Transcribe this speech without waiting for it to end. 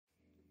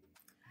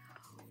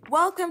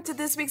Welcome to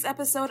this week's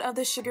episode of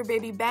the Sugar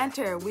Baby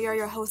Banter. We are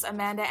your hosts,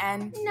 Amanda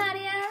and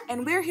Nadia.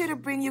 And we're here to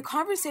bring you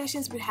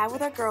conversations we have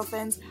with our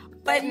girlfriends,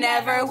 but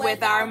never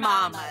with our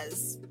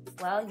mamas.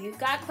 Well, you've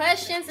got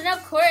questions, and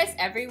of course,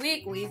 every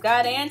week we've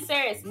got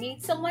answers.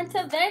 Need someone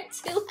to vent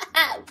to?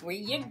 We're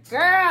your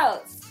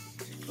girls.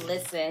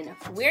 Listen,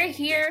 we're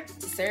here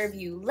to serve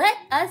you. Let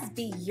us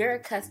be your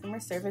customer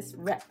service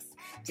reps.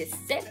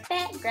 Just sit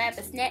back, grab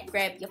a snack,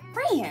 grab your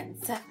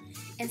friends,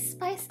 and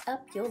spice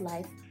up your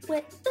life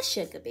with the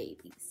Sugar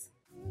Babies.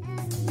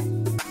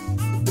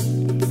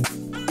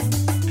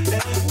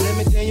 Let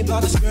me tell you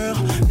about this girl,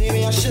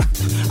 maybe I should.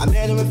 I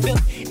met her in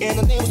Philly, and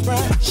her name was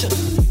Brian.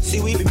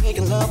 See, we be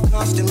making love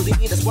constantly.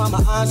 That's why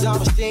my eyes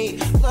are a shade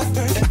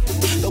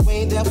bloodburning. The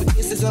way that we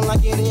kiss isn't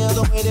like any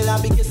other way that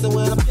I be kissing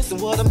when I'm kissing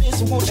what I'm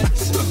missing. Won't you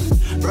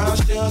listen? Brown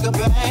sugar,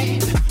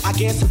 babe. I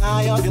get so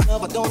high off your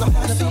love, I don't know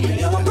how to be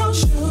your brown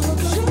sugar.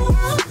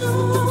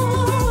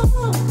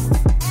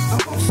 I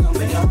want some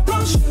of your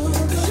brown sugar.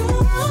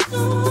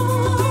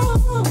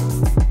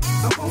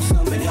 I want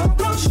some of your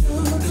brown sugar.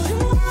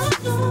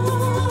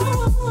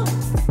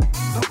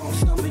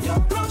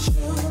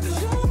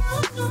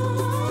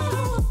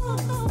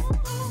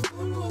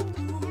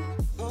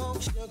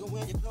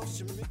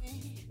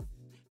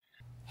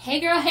 Hey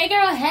girl,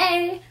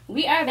 hey.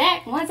 We are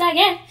back once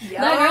again. Yo. The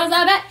girls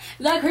are back.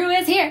 The crew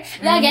is here.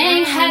 The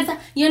gang has,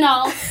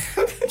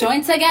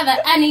 joined together.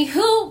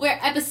 Anywho, we're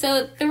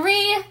episode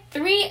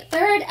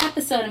third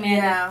episode, Amanda.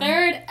 Yeah.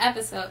 Third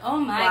episode. Oh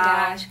my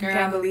gosh, girl. I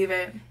can't believe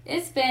it.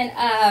 It's been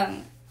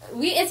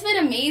it's been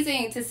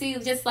amazing to see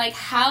just like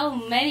how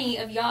many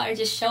of y'all are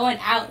just showing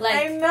out.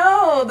 Like, I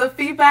know. The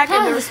feedback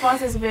and the response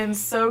has been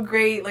so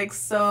great. Like,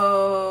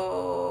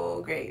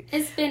 so great.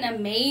 it's been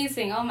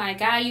amazing. Oh my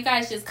god, you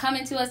guys just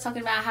coming to us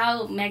talking about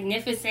how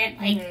magnificent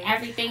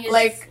everything is.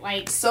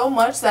 Like so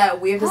much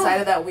that we've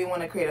decided that we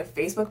want to create a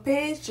Facebook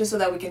page just so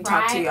that we can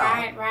talk to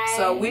y'all. Right.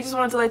 So we just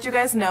wanted to let you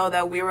guys know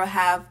that we're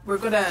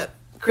gonna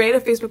create a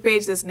Facebook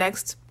page this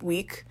next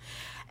week,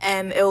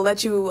 and it'll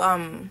let you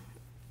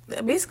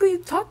basically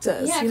talk to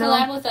us. Yeah, you know?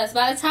 collab with us.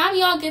 By the time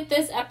y'all get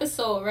this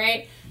episode,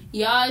 right,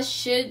 y'all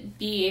should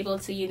be able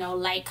to,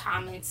 like,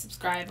 comment,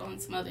 subscribe on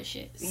some other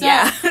shit. So,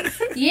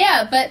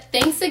 yeah, but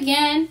thanks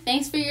again.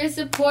 Thanks for your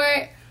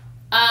support.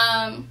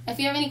 If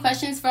you have any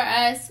questions for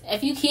us,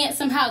 if you can't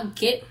somehow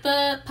get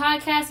the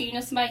podcast, or you know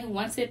somebody who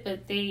wants it,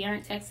 but they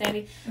aren't tech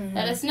savvy,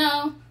 let us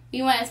know.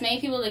 We want as many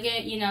people to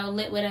get,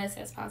 lit with us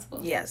as possible.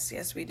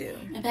 Yes, we do.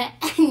 But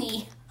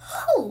anywho,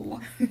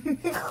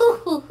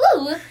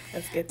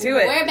 Let's get to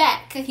it. We're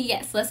back.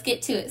 Yes, let's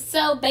get to it.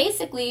 So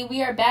basically,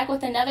 we are back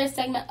with another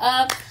segment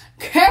of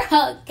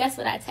Girl, guess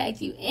what I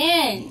tagged you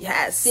in?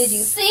 Yes. Did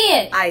you see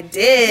it? I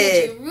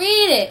did. Did you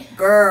read it?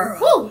 Girl.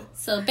 Woo.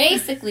 So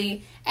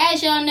basically,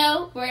 as y'all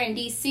know, we're in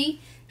DC.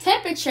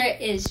 Temperature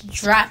is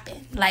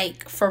dropping.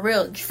 Like, for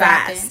real,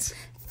 dropping. Fast.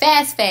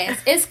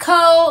 It's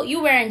cold.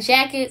 You wearing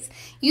jackets.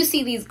 You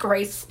see these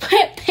gray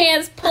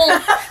sweatpants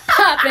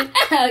popping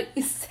out.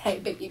 You say,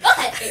 baby, go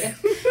ahead.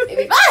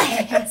 Baby, go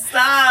ahead.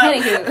 Stop.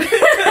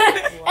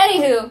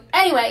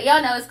 Anyway,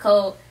 y'all know it's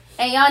cold.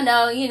 And y'all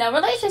know,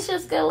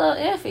 relationships get a little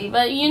iffy.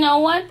 But,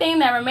 one thing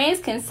that remains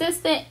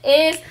consistent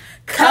is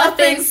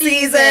Cuffing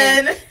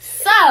season.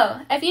 So,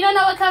 if you don't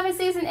know what cuffing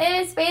season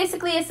is,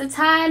 basically it's the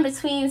time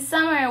between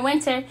summer and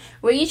winter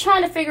where you're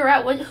trying to figure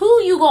out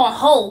who you gonna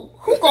hold.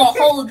 Who gonna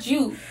hold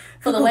you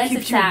for the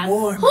winter time?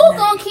 Who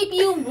gonna keep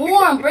you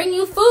warm, bring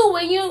you food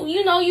when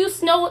you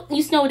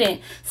snowed in.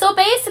 So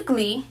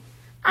basically,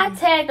 I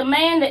tagged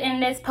Amanda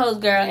in this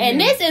post, girl, and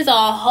this is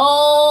a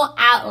whole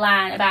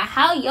outline about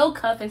how your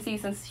cuffing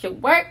season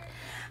should work,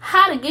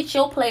 how to get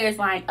your players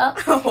lined up,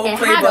 and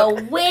how to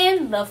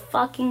win the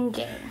fucking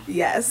game.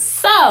 Yes.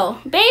 So,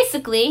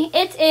 basically,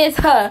 it is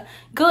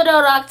good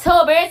old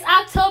October. It's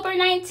October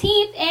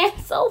 19th, and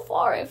so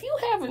far, if you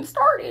haven't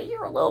started,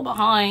 you're a little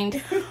behind.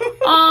 As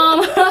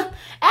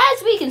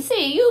we can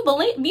see, you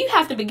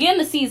have to begin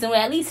the season with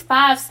at least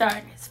 5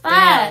 starters. 5.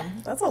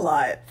 Damn, that's a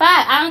lot. 5.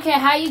 I don't care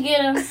how you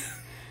get them.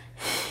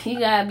 You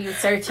gotta be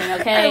searching,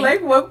 okay? I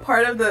like what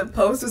part of the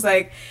post was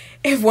like,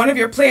 if one of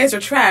your players are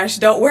trash,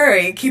 don't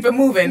worry, keep it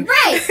moving.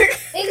 Right,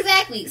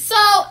 exactly. So,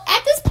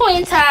 at this point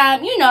in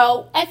time,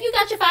 if you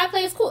got your 5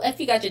 players, cool. If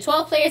you got your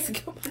 12 players,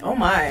 oh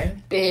my.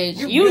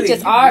 Bitch, you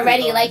just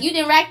already, you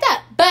didn't racked up.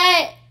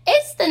 But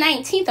it's the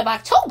 19th of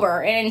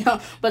October, and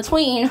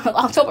between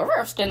October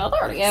 1st and the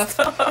 30th,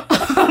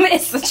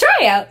 it's the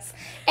tryouts.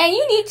 And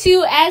you need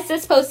to, as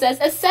this post says,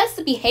 assess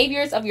the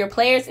behaviors of your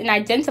players and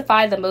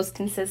identify the most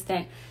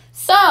consistent.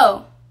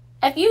 So,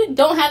 if you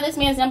don't have this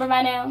man's number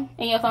by now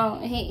in your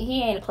phone,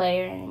 he ain't a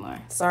player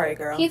anymore. Sorry,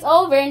 girl. He's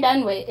over and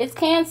done with. It's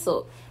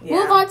canceled. Yeah.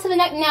 Move on to the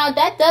next. Now,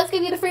 that does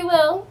give you the free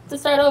will to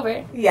start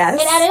over. Yes.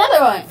 And add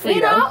another one.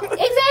 Freedom.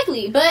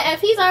 Exactly. But if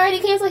he's already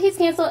canceled, he's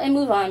canceled, and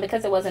move on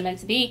because it wasn't meant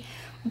to be.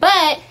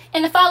 But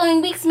in the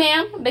following weeks,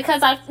 ma'am,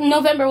 because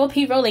November will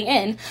be rolling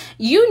in,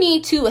 you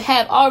need to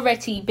have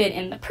already been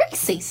in the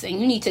preseason.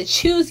 You need to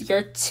choose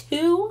your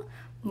 2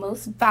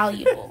 most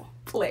valuable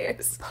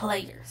players.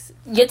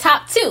 Your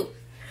top 2.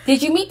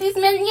 Did you meet these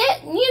men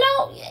yet?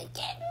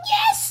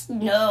 Yes.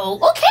 No.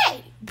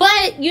 Okay.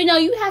 But,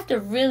 you have to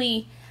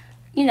really,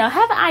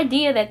 have an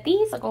idea that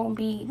these are going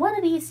to be, one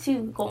of these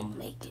two going to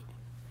make it.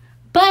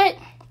 But,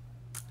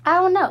 I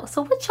don't know.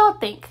 So, what y'all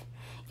think?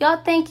 Y'all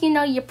think,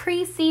 your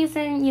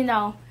preseason,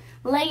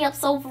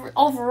 layups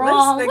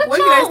overall? What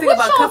do you guys think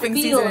about cuffing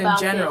season in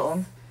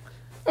general?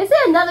 Is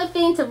there another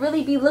thing to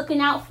really be looking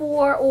out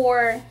for,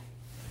 or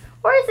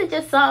is it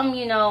just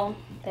something,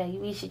 that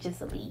we should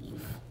just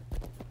leave?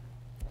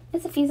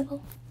 Is it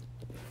feasible?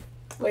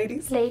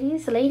 Ladies,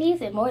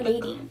 and more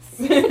ladies.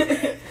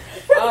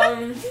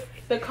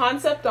 The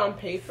concept on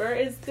paper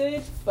is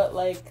good, but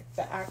like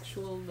the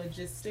actual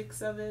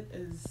logistics of it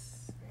is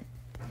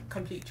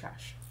complete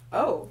trash.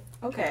 Oh,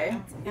 okay.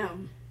 Yeah.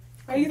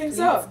 Why do you think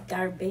so?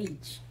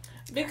 Garbage.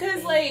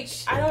 Because like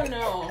I don't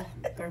know,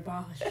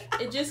 Garbage.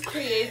 it just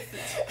creates.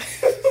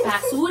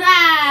 Basura.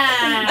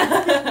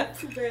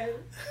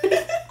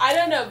 I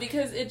don't know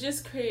because it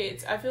just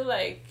creates. I feel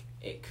like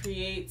it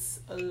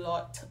creates a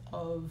lot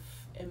of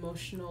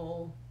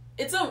emotional.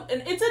 It's an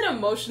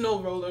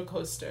emotional roller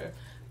coaster.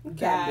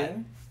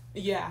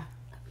 Yeah.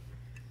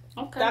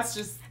 Okay. That's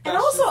just. And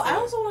also, I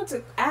also want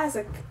to ask,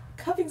 like,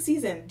 cuffing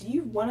season. Do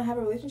you want to have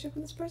a relationship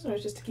with this person, or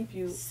just to keep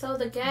you so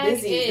the gag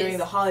busy during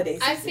the holiday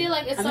season? I feel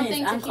like it's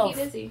something to keep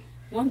you busy.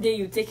 One day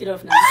you take it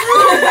off now.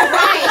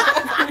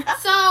 Right.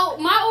 So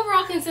my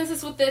overall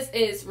consensus with this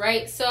is,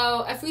 right,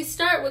 so if we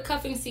start with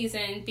cuffing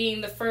season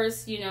being the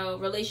first,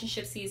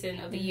 relationship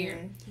season of the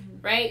year,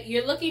 right,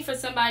 you're looking for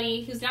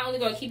somebody who's not only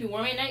going to keep you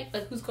warm at night,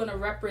 but who's going to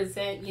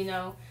represent,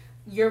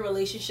 your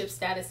relationship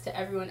status to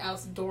everyone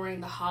else during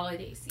the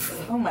holiday season.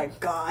 Oh my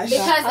gosh.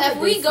 Because if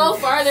we go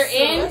farther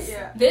in,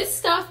 this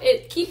stuff,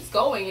 it keeps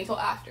going until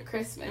after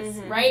Christmas,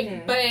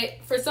 right? But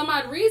for some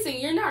odd reason,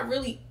 you're not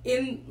really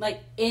in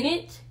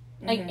it,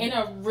 in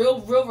a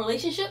real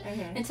relationship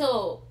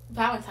until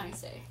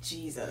Valentine's Day.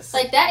 Jesus.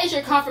 Like, that is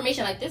your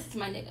confirmation. Like, this is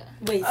my nigga.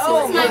 Wait,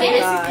 oh so my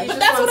gosh. But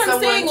that's what I'm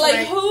saying.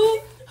 Like,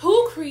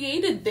 who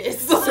created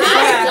this? I'm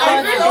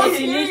so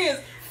serious.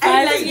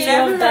 And like,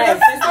 never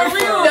for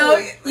real. No,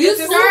 you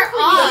start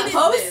off. The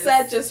post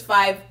said just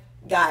 5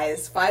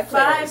 guys, 5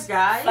 players.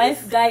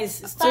 5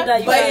 guys, so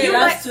that you But can you're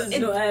last like,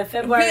 to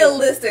February.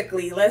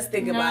 Realistically, let's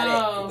think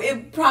about it.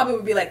 It probably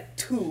would be like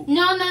 2.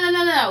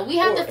 No. We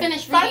have to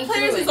finish reading 5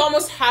 players through is it.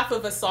 almost half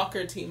of a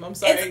soccer team. I'm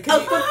sorry.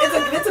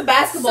 It's a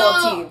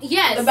basketball team.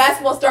 Yes. The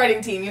basketball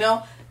starting team,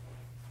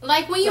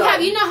 Like, when you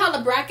have, how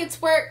the brackets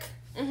work?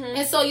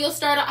 And so you'll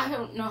start off, I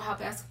don't know how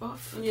basketball,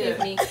 forgive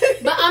me,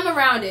 but I'm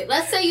around it.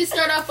 Let's say you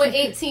start off with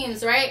 8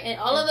 teams, right? And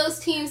all of those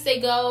teams, they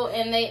go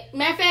and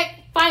matter of fact,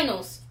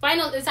 finals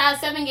is out of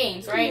 7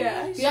 games, right?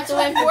 Yeah. You have to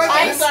win 4 games.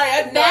 I'm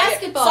sorry,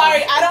 basketball.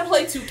 Sorry, I don't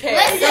play 2K.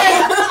 Listen.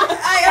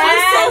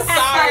 I'm so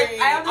sorry.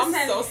 I'm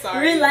so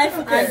sorry. Real life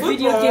and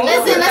video games.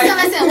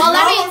 Listen. Well,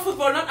 let me.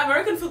 Football, not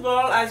American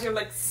football, as you're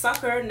like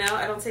soccer. Now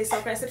I don't say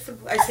soccer. I said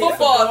football. I say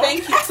football.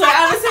 Thank you. So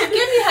I was saying,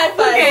 give me high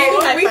five.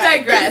 Okay, we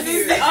digress.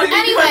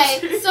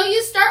 Anyway, so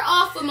you start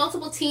off with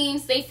multiple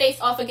teams. They face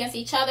off against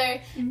each other.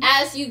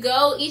 As you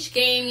go, each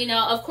game,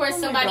 of course,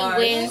 somebody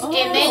wins, and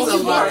then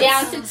you get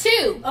down to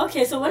 2.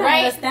 Okay, so what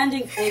I'm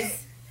understanding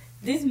is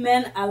these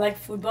men are like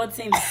football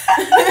teams.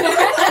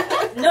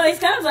 No, it's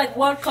kind of like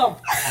World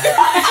Cup.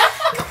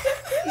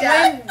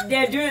 When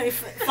they're doing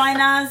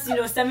finals,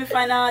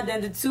 semi-final,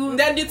 then the two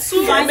men won.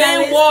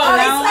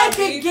 Oh, it's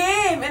like a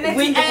game, and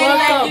win the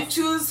World Cup. You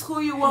choose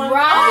who you want.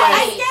 Right.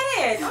 I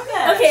get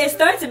it. Okay, it's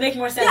starting to make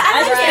more sense. Yeah,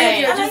 I just think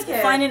it. you're just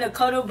finding a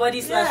cuddle buddy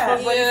 /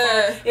 front buddy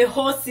for a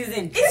whole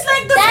season. It's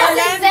like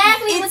That's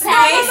exactly what's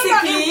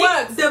happening.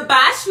 basically The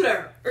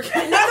Bachelor. No,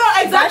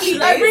 exactly.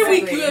 Bachelor, Every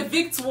exactly. week you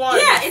evict one.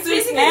 Yeah, it's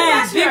basically The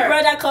And Big Bachelor.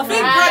 Brother coffee.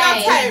 Big brother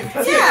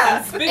type.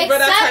 Yeah. Big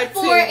brother type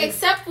thing.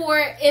 Except for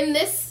in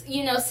this,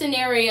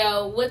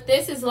 scenario, what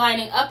this is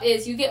lining up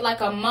is you get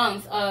like a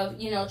month of,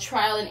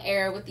 trial and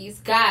error with these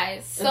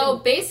guys. So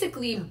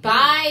basically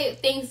by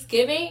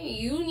Thanksgiving,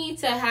 you need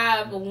to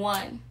have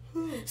one.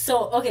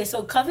 So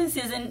cuffing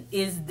season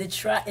is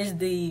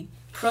the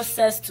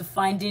process to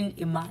finding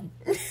a man.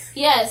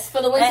 Yes,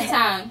 for the winter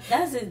time.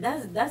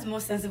 That's more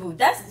sensible.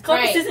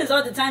 Cuffing season is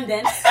all the time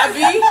then.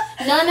 Abby?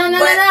 No.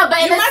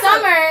 But in the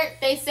summer,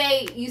 they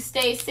say you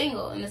stay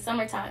single in the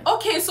summertime.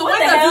 Okay, so What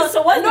when the hell? does this...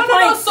 So what's the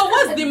point? So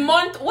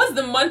what's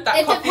the month that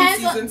It cuffing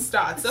depends season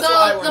starts? That's so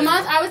what I want the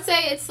month, I would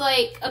say it's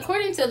like,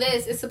 according to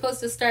this, it's supposed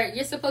to start,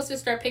 you're supposed to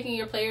start picking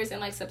your players in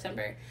like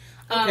September.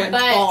 But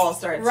fall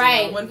starts.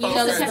 Right. When The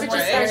fall temperature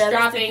starts, starts right?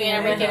 dropping and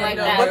everything like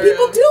that. But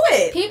people do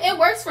it. It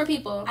works for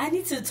people. I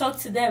need to talk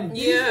to them.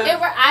 Yeah.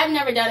 I've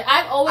never done it.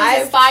 I've always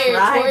I've aspired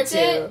tried towards to.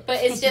 it,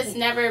 but it's just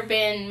never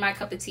been my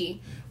cup of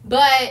tea.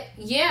 But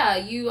yeah,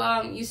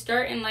 you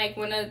start in like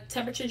when the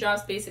temperature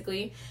drops.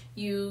 Basically,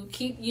 you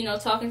keep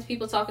talking to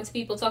people.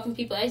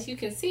 As you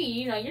can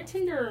see, your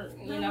Tinder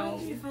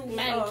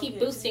keep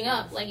boosting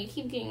up. Like you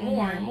keep getting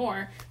more and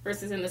more.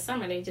 Versus in the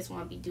summer, they just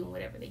want to be doing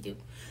whatever they do.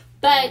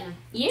 But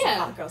yeah,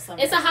 hot girl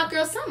summer. it's a hot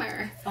girl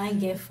summer. Fine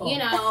gift for. You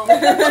know,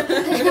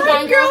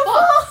 fine girl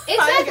fall.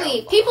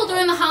 Exactly. People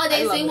during the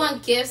holidays, they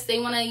want gifts. They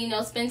want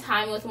to, spend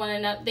time with one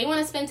another. They want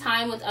to spend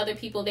time with other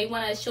people. They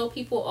want to show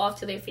people off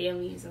to their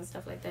families and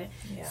stuff like that.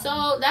 Yeah.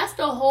 So that's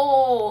the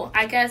whole,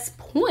 I guess,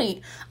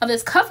 point of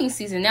this cuffing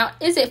season. Now,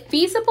 is it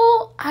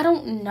feasible? I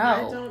don't know.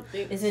 I don't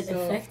think Is it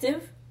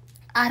effective?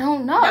 I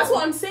don't know. That's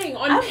what I'm saying.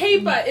 On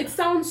paper, it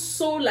sounds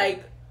so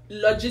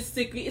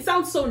logistically, it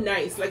sounds so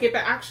nice. Like if it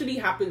actually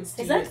happens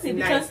to Exactly, you,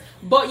 it's because nice.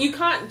 But you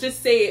can't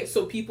just say it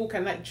so people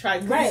can try.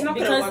 Right, It's not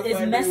because gonna work it's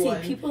for messy.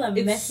 everyone. People are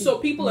It's messy. So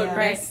people are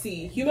Right.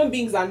 messy. Human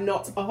beings are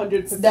not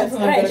 100%.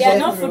 Definitely. Right, they are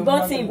not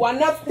football team. We're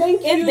not.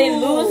 Thank you. If they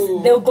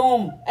lose, they'll go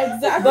home.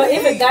 Exactly. But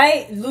if a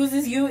guy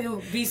loses you,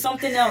 it'll be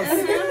something else.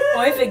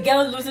 Or if a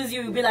girl loses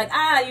you, it'll be like,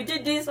 you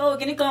did this. Oh,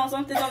 can you come?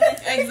 Something.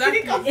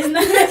 Exactly. It's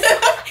not.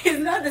 It's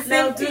not the same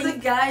Now, do thing. the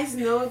guys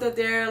know that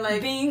they're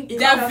like Being-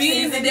 They're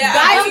being. the They're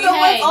guys are the Okay.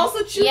 ones also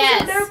choosing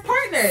Yes. their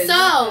partners?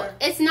 So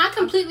it's not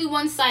completely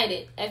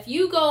one-sided. If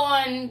you go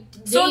on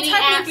So dating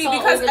technically, apps all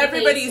because over the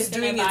everybody's place, it's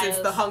in doing their it, it's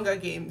bios. the Hunger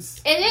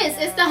Games. It is.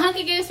 It's the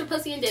Hunger Games for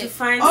pussy and to dick.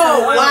 find Oh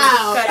someone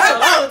wow! to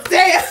cut Oh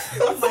damn!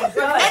 Oh my End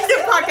god!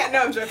 the podcast. No,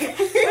 I'm joking. What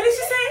did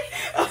she say?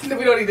 Oh, no,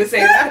 we don't need to say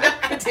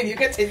that. Continue.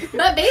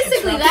 But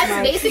basically,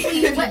 that's basically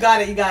You what.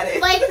 got it. You got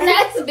it. Like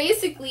that's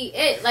basically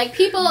it. Like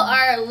people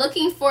are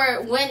looking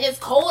for when it's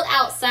cold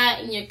outside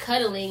and you're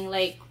cuddling.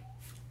 Like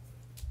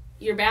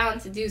you're bound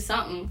to do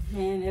something,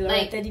 Man, they're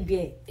Like- like teddy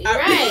bear.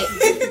 right?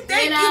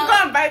 Thank you. know? Go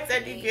and buy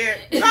teddy bear.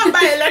 Go and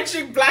buy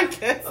electric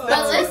blankets.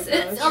 But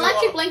it's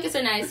electric blankets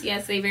are nice.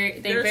 Yes, they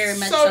They're very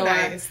much so so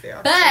nice. They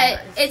are But so nice.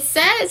 it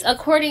says,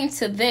 according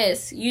to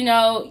this,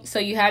 so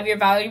you have your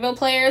valuable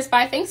players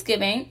by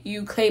Thanksgiving.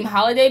 You claim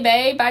Holiday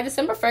Bay by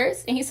December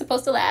 1st, and he's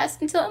supposed to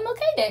last until MLK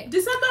Day.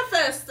 December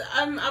 1st,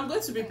 I'm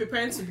going to be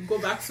preparing to go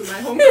back to my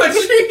home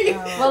country.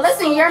 Well,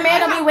 listen, your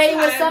man will be waiting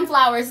with time.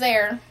 sunflowers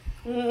there.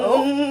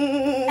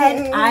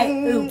 And I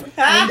oop.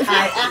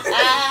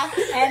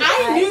 And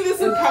I knew this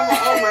would come up.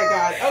 Oh my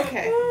god.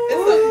 Okay.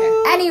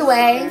 It's okay.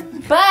 Anyway, I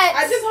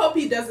but just hope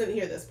he doesn't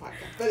hear this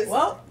podcast. But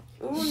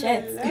it's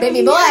Shit.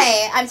 baby boy,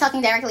 I'm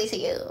talking directly to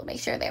you. Make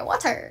sure they're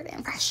watered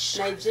and fresh.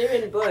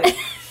 Nigerian boy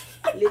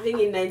living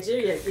in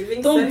Nigeria,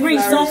 giving Don't bring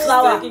sunflower,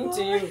 sunflower. talking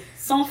to you.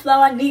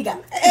 Sunflower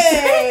nigga.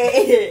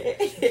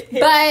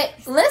 But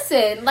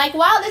listen, like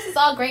while this is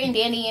all great and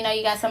dandy,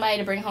 you got somebody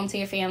to bring home to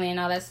your family and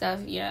all that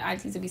stuff. Your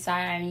aunties will be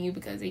side-eyeing you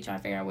because they trying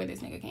to figure out where this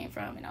nigga came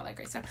from and all that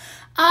great stuff.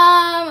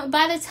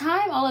 By the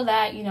time all of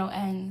that,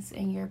 ends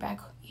and you're back,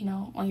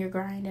 on your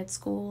grind at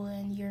school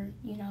and you're,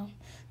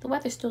 the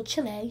weather's still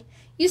chilly,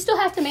 you still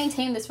have to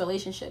maintain this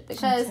relationship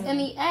because in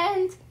the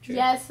end,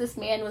 yes, this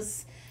man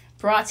was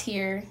brought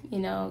here,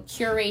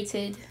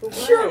 curated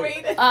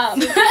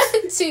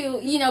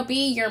to,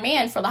 be your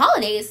man for the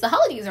holidays. The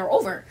holidays are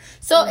over.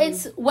 So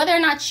it's whether or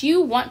not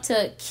you want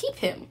to keep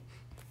him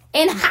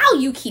and how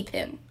you keep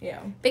him. Yeah.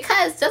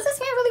 Because does this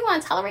man really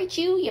want to tolerate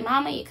you, your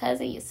mama, your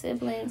cousin, your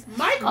siblings,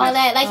 my all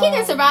that? Like, he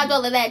done survived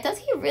all of that. Does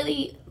he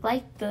really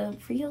like the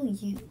real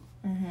you?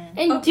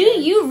 And do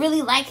you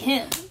really like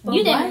him? But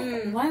You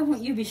didn't. why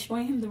won't you be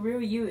showing him the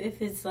real you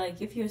if it's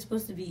like, if you're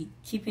supposed to be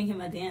keeping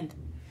him at the end?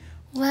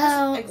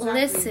 Well, Exactly.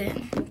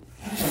 listen.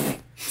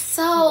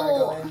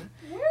 So,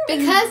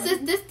 because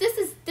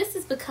this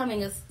is becoming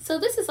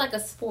this is like a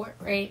sport,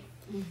 right?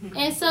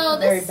 And so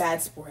Very this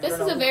bad sport. this I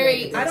don't is know a who very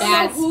created I this. don't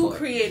bad know who sport.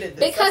 created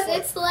this. Because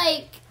That's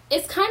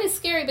it's kind of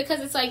scary because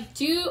it's like,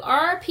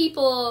 are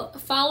people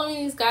following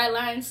these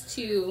guidelines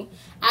to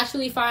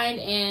actually find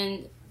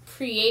and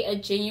create a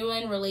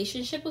genuine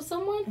relationship with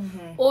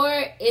someone, or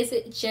is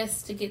it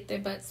just to get their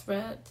butts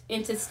rubbed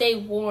and to stay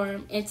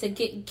warm and to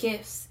get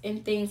gifts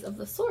and things of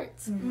the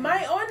sorts?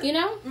 my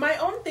own. My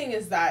own thing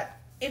is that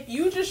if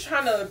you just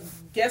trying to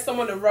get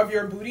someone to rub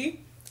your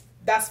booty,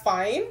 that's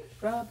fine.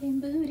 Rubbing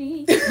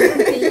booty,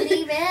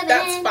 booty rubbing.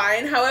 That's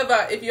fine.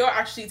 However, if you're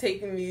actually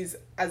taking these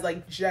as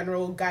like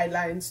general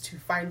guidelines to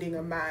finding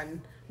a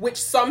man,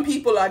 which some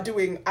people are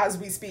doing as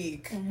we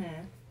speak,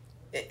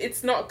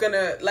 it's not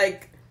gonna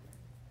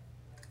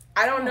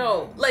I don't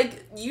know.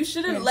 Like, you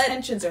shouldn't let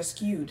Intentions are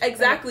skewed.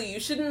 exactly. You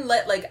shouldn't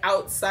let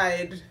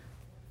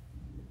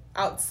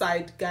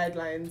outside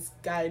guidelines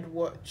guide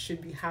what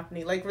should be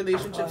happening. Like,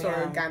 relationships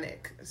are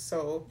organic,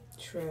 so.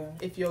 True.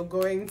 If you're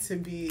going to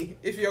be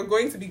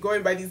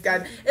going by these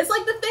guidelines, it's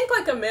like the Think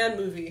Like a Man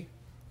movie.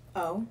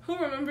 Oh. Who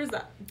remembers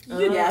that?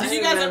 Yeah, Did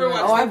you guys ever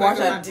watch? Oh, I Think Like watched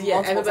a that. Man? Yeah,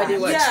 multiple everybody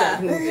times. watched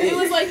that movie. It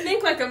was like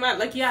Think Like a Man.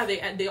 Like, yeah,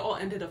 they all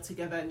ended up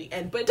together in the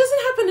end, but it doesn't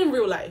happen in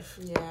real life.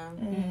 Yeah.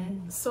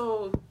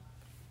 So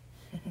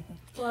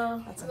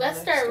Well, That's let's another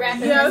start story.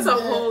 wrapping yeah, this it's a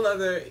up. whole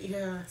other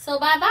yeah. So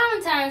by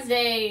Valentine's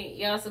Day,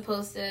 y'all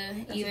supposed to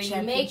either a you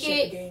make championship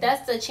it. game.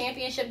 That's the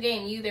championship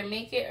game. You either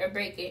make it or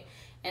break it.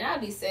 And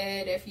I'd be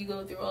sad if you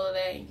go through all of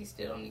that and you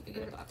still don't even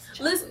get a box of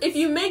chocolates. Listen, if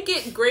you make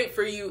it, great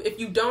for you. If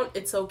you don't,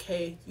 it's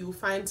okay. You'll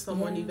find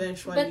someone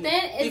eventually. But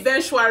then it's-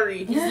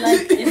 eventually.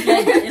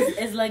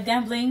 It's like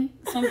gambling.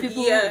 Some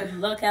people Yeah.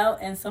 luck out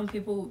and some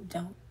people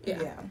don't.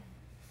 Yeah.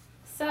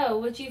 So,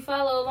 would you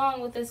follow along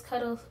with this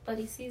cuddle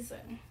buddy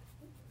season?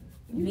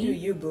 You do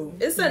you, boo.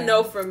 It's a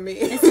no from me.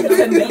 It's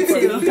a no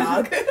for me,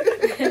 dog.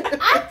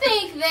 I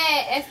think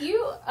that if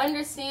you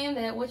understand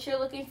that what you're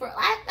looking for,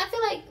 I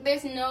feel like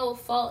there's no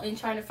fault in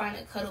trying to find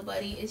a cuddle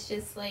buddy. It's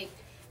just like,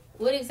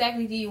 what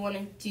exactly do you want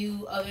to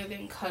do other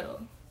than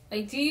cuddle?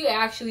 Like, do you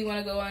actually want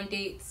to go on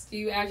dates? Do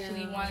you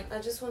actually want...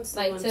 I just want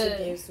someone like, to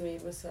to give me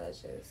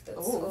massages. That's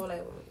Ooh. all I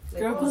want. Like,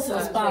 Girl goes to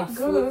massage, spa. like, food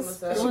Girl goes-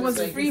 massage, she wants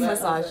like, free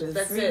massage. massages.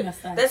 That's Free it.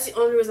 massage. That's the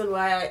only reason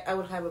why I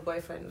would have a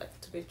boyfriend,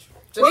 like, to be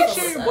just Make for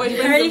sure your massage. boyfriend's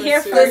You heard it a here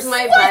masseuse. Because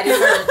my body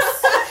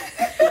hurts.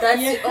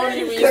 That's the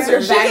only reason. Because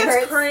your She back gets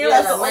hurts? crazy.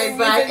 That's the my only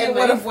back reason you and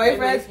want a my-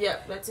 boyfriend? Yeah,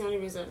 that's the only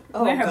reason.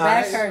 Oh, when her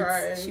back gosh.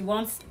 hurts, Right. she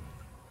wants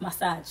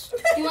massage.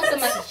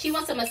 She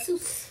wants a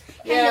masseuse.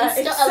 Yeah, A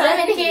exactly.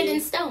 lemon hand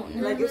and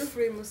stone. Like a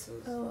free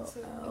masseuse.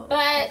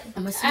 But A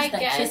masseuse I that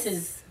guess...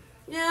 kisses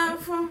Yeah,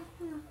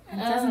 and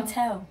doesn't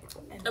tell.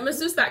 A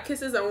masseuse that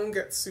kisses, I won't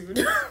get sued.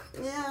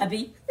 yeah.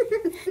 Abby?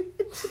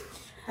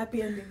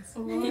 Happy endings.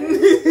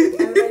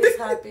 Everybody's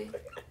happy.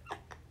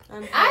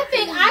 I'm I happy.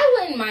 think I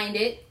wouldn't mind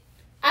it.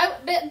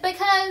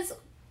 Because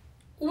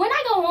when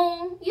I go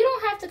home, you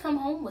don't have to come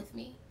home with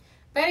me.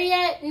 Better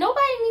yet,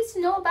 nobody needs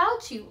to know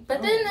about you.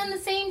 But then on the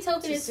same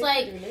token, it's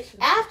like,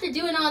 after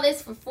doing all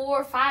this for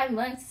 4 or 5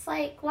 months, it's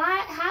like,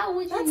 why? How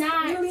would you That's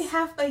not? nearly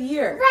half a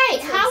year. Right.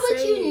 That's How would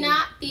you insane.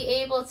 not be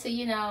able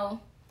to,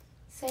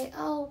 say,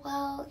 oh,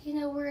 well,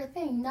 we're a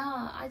thing.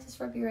 Nah, I just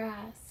rub your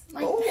ass.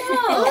 Like, no.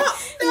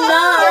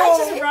 I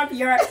just rub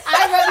your I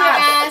rub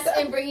your ass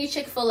and bring you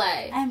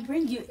Chick-fil-A. and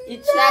bring you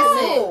it. That's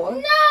No.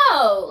 it.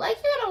 No. Like,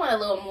 you're going to want a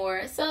little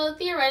more. So,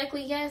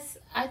 theoretically, yes,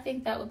 I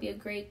think that would be a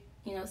great,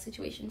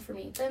 situation for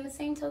me. But in the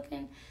same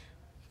token,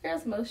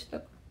 girl's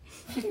emotional.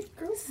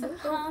 Girls,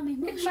 I'm It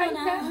might emotional.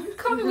 not.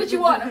 Call me what you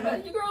want,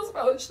 but your girl's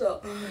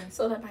emotional.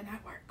 So that might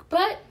not work.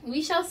 But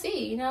we shall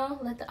see,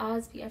 let the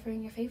odds be ever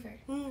in your favor.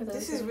 For those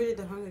This is who- really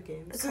the Hunger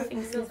Games. the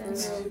cuffing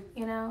season,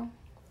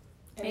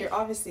 and you're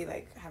obviously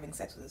like having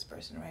sex with this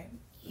person, right?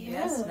 Yeah.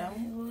 Yes, no?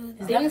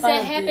 Is Things part that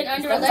of happen the-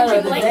 under is that part electric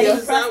of the light. dating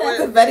Is that process?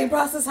 The vetting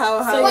process, how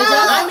Well,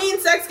 I mean,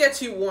 sex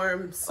gets you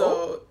warm,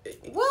 so I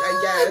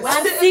guess.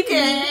 Well,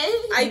 secretly,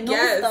 I you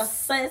know the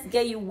guess. sex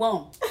get you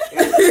warm.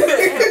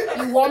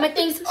 You warming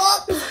things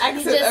up. You I'm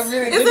just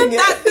really Isn't getting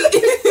that the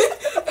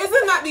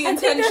isn't that the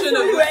intention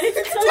of ready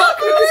to talk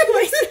about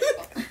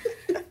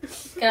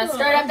this. gotta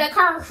start up that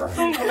car.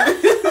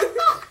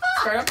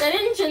 Start up that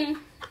engine.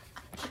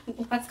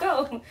 Let's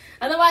go.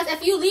 Otherwise,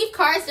 if you leave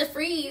cars to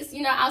freeze,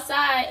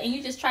 outside, and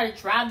you just try to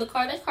drive the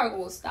car, that car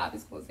won't stop.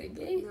 It's gonna say,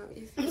 "Babe,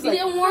 you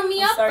didn't warm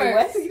me up sorry,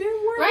 first." what? You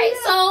didn't worry. Right?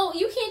 So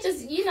you can't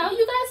just, you gotta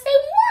stay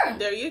warm.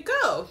 There you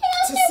go.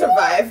 To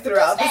survive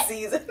throughout the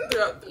season.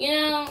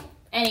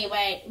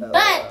 Anyway,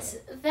 but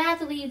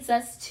that leads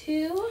us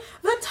to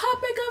The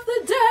topic of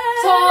the day.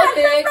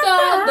 topic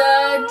of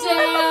the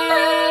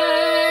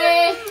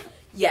day.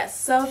 Yes,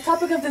 so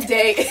topic of the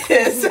day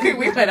is we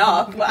went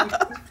off. Wow.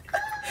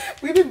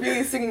 We've been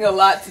really singing a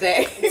lot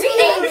today. We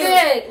ate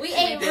good. We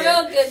ate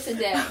real good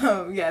today.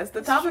 Yes,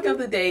 the topic of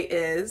the day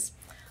is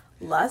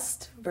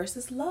lust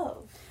versus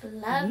love.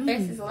 Love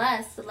versus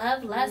lust.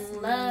 Love, lust,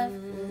 love.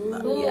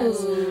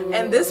 Yes. Ooh.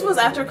 And this was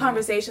after a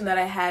conversation that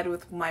I had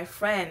with my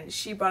friend.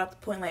 She brought up the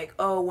point like,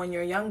 oh, when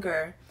you're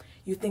younger,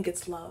 you think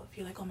it's love.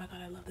 You're like, oh my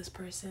God, I love this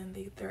person.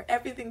 They're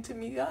everything to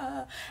me.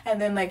 Ah. And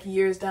then like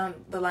years down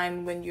the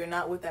line when you're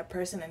not with that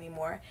person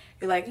anymore,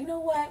 you're like, you know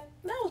what?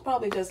 That was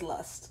probably just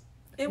lust.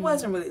 It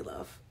wasn't really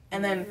love.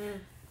 And then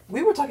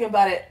we were talking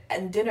about it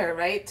at dinner,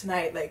 right?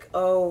 Tonight, like,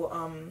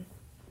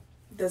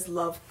 does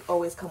love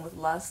always come with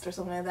lust or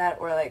something like that?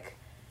 Or like,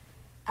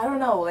 I don't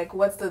know, like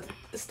what's the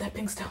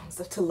stepping stones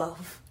to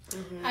love?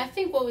 I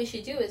think what we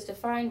should do is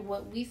define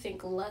what we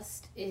think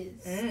lust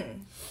is.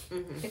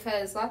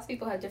 Because lots of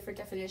people have different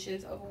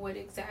definitions of what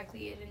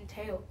exactly it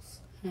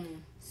entails.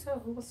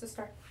 So, who wants to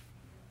start?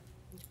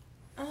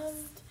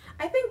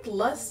 I think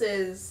lust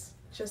is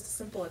just a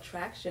simple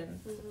attraction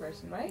to the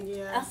person, right?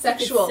 Yeah. I think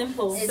Sexual. It's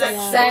simple. It's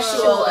Yeah.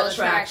 sexual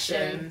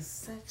attraction.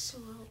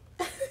 Sexual.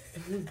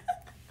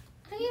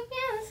 Are you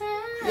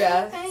feeling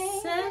Yeah.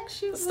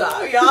 sexual?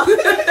 Stop, y'all.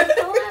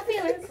 Oh, I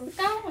feel it so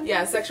down.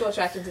 Yeah, sexual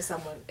attraction to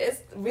someone. Is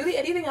really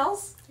anything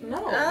else?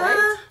 No,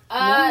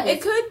 right?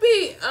 It could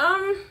be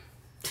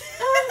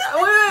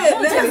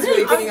This is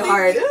really getting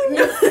hard.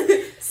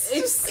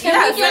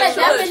 Can we get a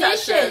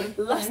definition?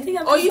 Lusting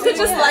Or you could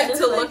just yeah, like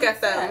just to look at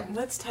them.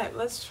 Let's try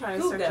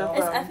and Google. search up.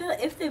 I feel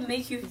like if they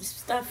make you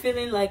start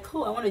feeling like,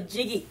 oh, I want to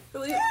jiggy.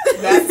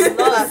 That's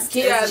lust.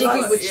 Yeah, Jiggy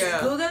lust, with yeah.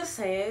 Google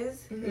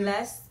says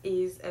lust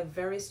is a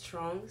very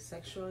strong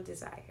sexual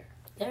desire.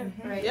 There.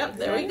 Right. Yep,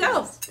 there we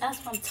go.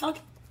 That's what I'm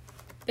talking.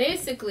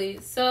 Basically.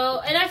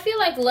 So, and I feel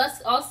like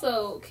lust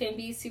also can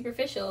be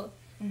superficial.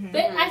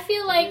 But I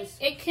feel like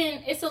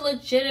it's a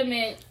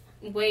legitimate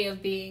way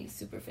of being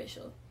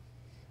superficial.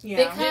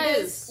 Yeah.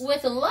 Because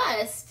with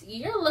lust,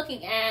 you're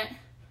looking at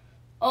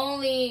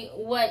only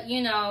what,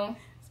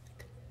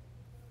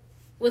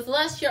 with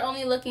lust, you're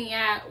only looking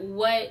at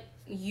what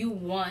you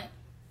want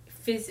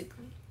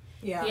physically.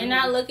 Yeah. You're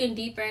not looking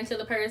deeper into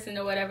the person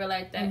or whatever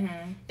like that.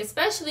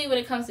 Especially when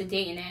it comes to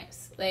dating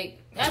apps. Like,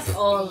 that's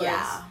all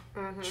lust.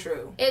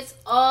 True. It's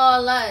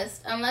all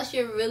lust. Unless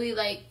you're really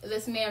like,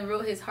 this man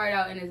wrote his heart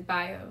out in his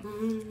bio.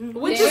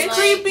 Which They're is like-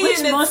 creepy Which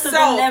in most of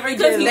itself. them never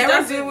because do. he Never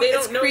doesn't- do. they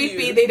It's don't know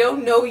creepy. you. They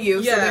don't know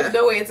you, so Yeah. there's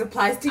no way it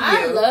applies to you.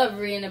 I love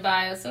reading the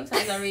bio.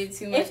 Sometimes I read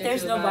too much. If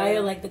there's into no the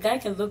bio, like the guy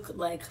can look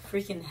like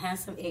freaking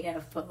handsome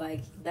AF, but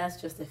like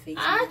that's just a face.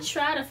 I man.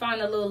 try to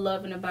find a little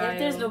love in the bio. If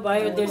there's no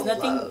bio, there's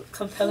nothing love.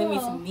 compelling me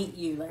to Oh. meet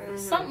you. Like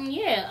Something,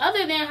 yeah,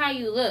 other than how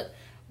you look.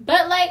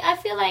 But like, I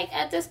feel like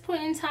at this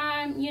point in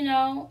time, you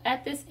know,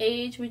 at this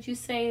age, would you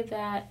say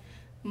that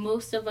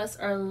most of us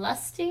are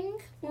lusting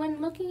when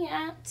looking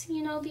at,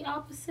 you know, the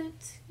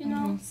opposite, you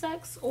know,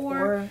 sex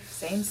or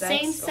same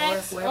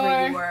sex, or whoever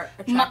or you are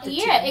attracted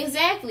yeah, to.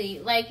 exactly.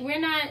 Like, we're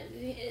not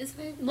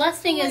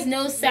lusting is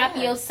no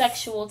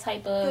sapiosexual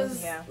type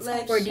of Yeah.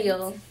 Like,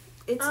 ordeal.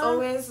 it's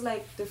always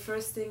like the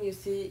first thing you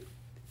see,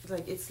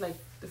 like it's like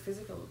the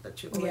physical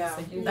that you always Yeah.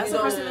 like. You That's you the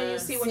don't first thing that you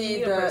see when you see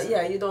meet a person.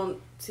 Yeah, you don't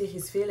see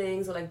his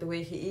feelings or like the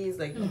way he is.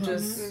 Like you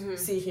just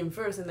see him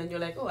first, and then you're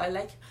like, oh, I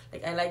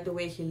like the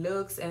way he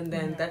looks, and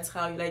then that's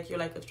how you're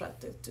like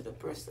attracted to the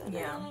person.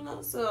 Yeah. I don't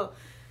know. So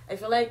I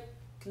feel like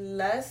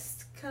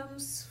lust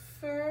comes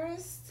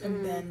first,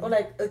 And then or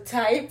like a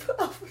type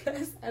of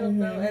lust. I don't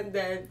know, and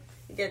then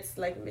it gets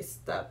like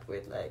mixed up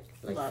with like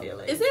Love.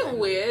 feelings. Is it and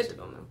weird? I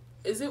don't know.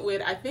 Is it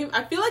weird? I feel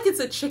like it's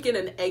a chicken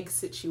and egg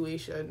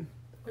situation.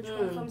 Which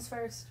one comes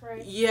first,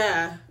 right?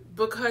 Yeah,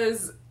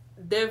 because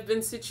there have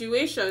been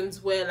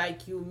situations where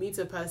like you meet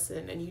a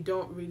person and you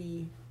don't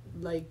really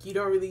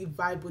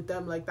vibe with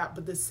them like that,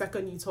 but the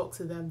second you talk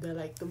to them, they're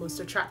like the most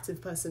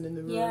attractive person in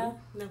the room. yeah,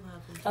 Never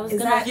happened. I was Is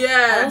gonna. that-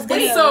 Yeah. I was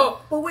gonna- So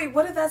But wait,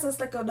 what if that's just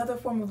like another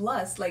form of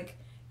lust? Like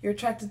you're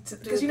attracted to,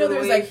 because The you know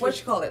there's way like what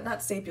you call it, not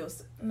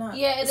sapios, not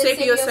Yeah, it is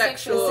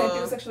Sapiosexual.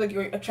 sapiosexual. Like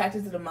you're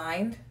attracted to the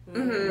mind,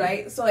 Mhm.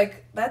 right? So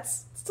like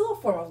that's still a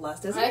form of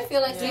lust, isn't I it? feel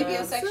like Yeah.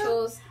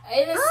 sapiosexuals,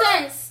 in a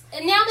sense,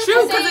 and now that True,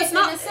 you 'cause say it's it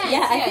not- in a sense,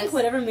 Yeah, I yes. think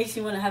whatever makes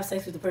you want to have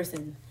sex with the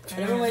person,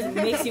 whatever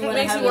makes you want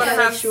to Makes have you a wanna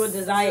have sexual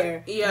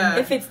desire. yeah.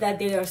 If it's that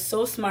they are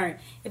so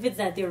smart, if it's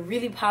that they're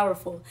really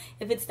powerful,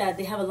 if it's that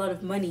they have a lot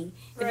of money,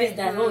 if it's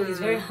that he's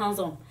very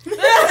handsome,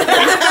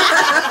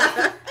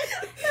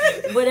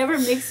 whatever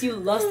makes you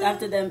lust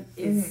after them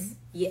is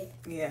Yeah.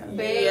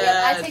 But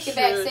Yeah, I take it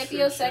back. true,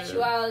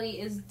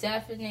 Sapiosexuality is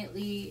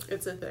definitely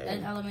It's a thing.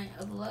 an element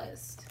of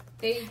lust.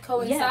 They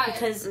coincide. yeah,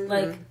 because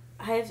like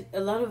I have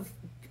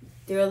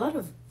there are a lot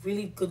of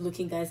really good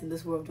looking guys in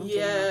this world. Don't get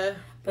me wrong. Yeah.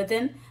 But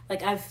then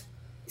like I've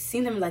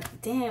seen them like,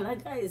 damn,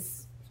 that guy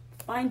is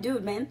fine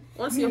dude, man.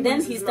 Once he And then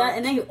opens he his start, mouth.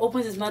 and then he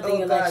opens his mouth, Oh and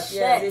you're God, like, shit.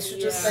 yeah, they should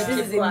just like This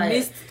keep is a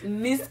quiet.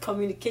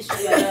 miscommunication.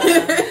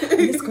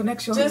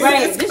 Misconnection.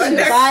 Right,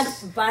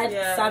 this is bad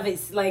Yeah.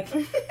 service. Like,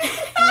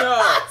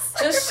 No.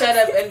 Just shut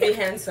up and be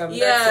handsome.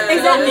 Yeah. That's it. You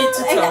exactly. don't need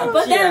to talk.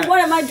 But then, Yeah. what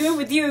am I doing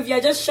with you if you're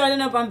just shutting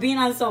up and being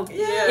handsome?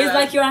 Yeah. It's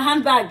like you're a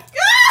handbag.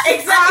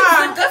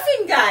 Exactly, the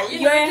guffing guy. You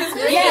You're, know,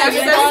 because yeah,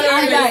 you're that's a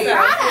handbag.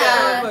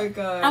 Oh my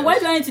god. And why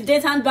do I need to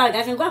date handbag?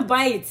 I can go and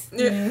buy it.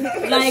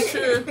 Like,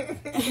 True.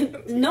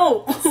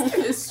 no.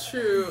 It's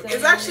true.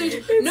 It's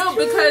actually no,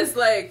 because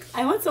like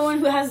I want someone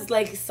who has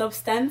like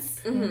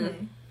substance,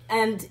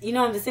 and you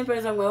know I'm the same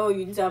person where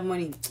you need to have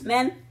money,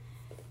 man.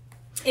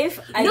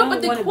 If I no, don't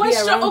but the want to be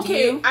question. around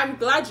Okay, you, I'm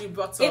glad you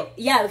brought up.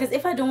 yeah, because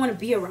if I don't want to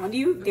be around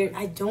you, there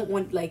I don't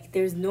want like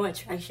there's no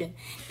attraction.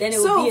 Then it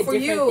would So be a for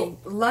different you, thing.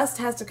 lust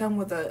has to come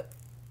with a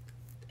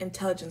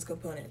intelligence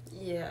component.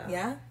 yeah.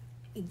 Yeah.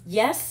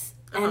 Yes,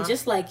 Uh-huh. and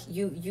just like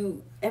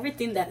you,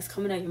 everything that's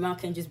coming out your mouth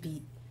can just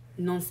be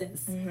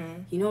nonsense.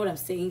 You know what I'm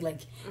saying?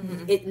 Like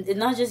it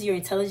not just your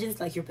intelligence,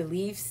 like your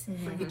beliefs.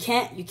 You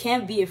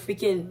can't be a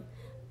freaking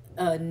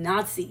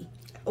Nazi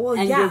Well,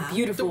 and yeah. you're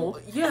beautiful.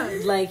 Yeah.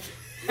 Like,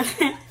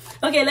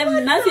 okay,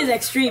 Nazi is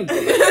extreme.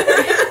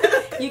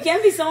 You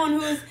can't be someone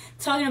who's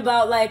talking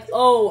about like,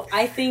 oh,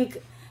 I think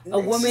a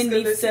woman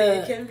needs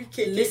to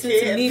listen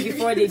to me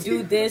before they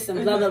do this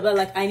and blah blah blah.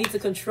 Like, I need to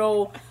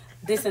control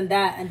this and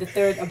that and the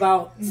third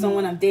about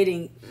someone I'm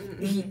dating.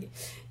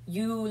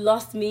 You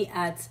lost me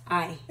at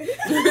I.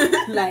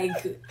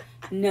 Like,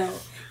 no.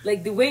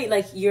 Like the way,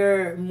 like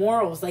your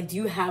morals. Like, do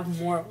you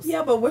have morals?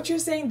 Yeah, but what you're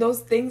saying, those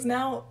things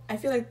now, I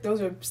feel like those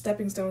are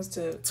stepping stones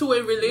to.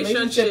 A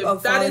relationship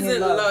of that falling in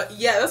isn't love.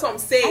 yeah, that's what I'm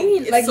saying. I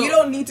mean, It's like so- you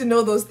don't need to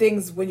know those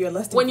things when you're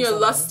lusting. when for you're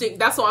someone. lusting.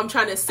 That's what I'm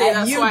trying to say. And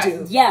That's you why.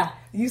 do. Yeah.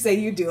 You say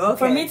you do. Okay.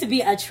 For me to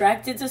be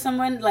attracted to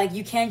someone, like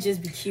you can't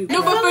just be cute.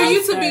 No, but for you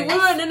to be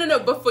Sorry. no.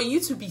 But for you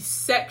to be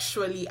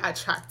sexually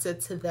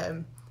attracted to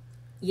them,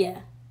 Yeah.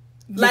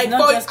 like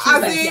not for just cute,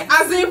 as like, in yeah.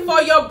 as in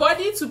for your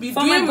body to be For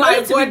doing my my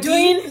body to be body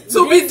doing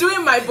to be this-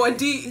 doing my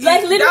body.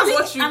 Like literally, that's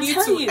what you I'm need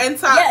telling to you.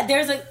 enter. Yeah,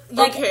 there's a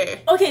like.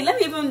 Okay. Okay, let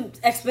me even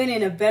explain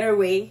it in a better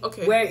way.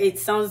 Okay. Where it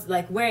sounds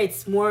like where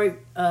it's more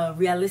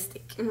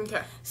realistic. Okay.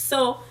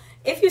 So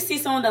if you see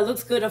someone that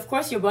looks good, of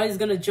course your body's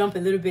gonna jump a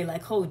little bit.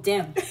 Like, oh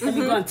damn, let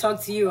me go and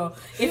talk to you. Or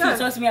if Yeah. you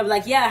talk to me, I'm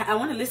like, yeah, I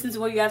want to listen to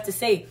what you have to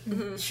say.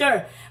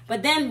 Sure,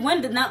 but then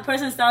when the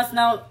person starts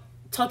now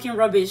talking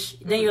rubbish,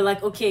 then you're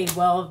like, okay,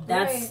 well,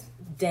 that's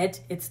dead.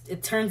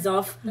 It turns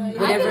off.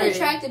 Whatever. I've been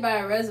attracted by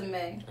a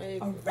resume.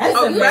 A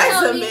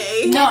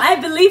resume? No, I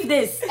believe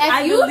this.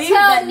 I you believe tell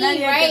that me,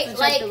 Nadia right, gets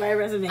attracted by a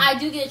resume. I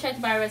do get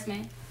attracted by a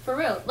resume. For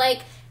real.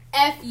 Like,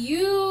 if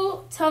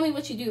you tell me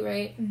what you do,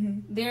 right,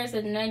 there's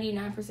a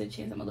 99%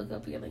 chance I'm going to look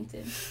up your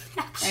LinkedIn.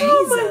 Right?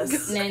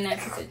 Jesus.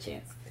 99%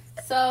 chance.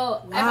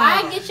 So, if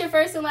I get your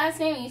first and last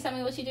name and you tell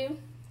me what you do,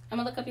 I'm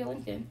going to look up your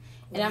LinkedIn.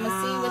 And I'm going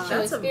to see what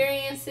your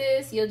experience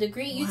is, your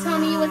degree. You tell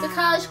me you went to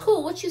college,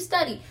 cool, what you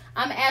studied.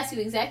 I'm going to ask you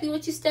exactly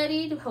what you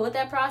studied, what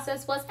that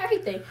process was,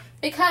 everything.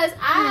 Because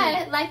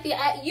I like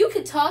you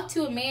could talk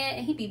to a man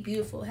and he'd be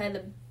beautiful, had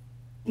the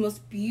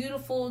most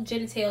beautiful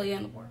genitalia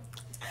in the world.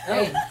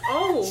 Right?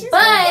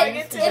 But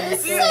in the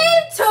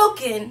same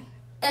token,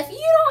 if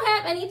you don't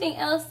have anything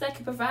else that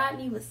could provide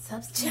me with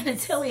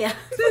substance, genitalia.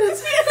 You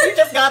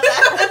just got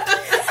that.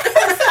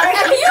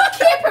 if you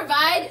can't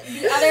provide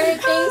the other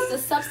things, the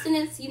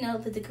substance,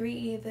 the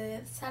degree,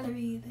 the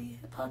salary, the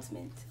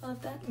apartment, all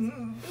of that,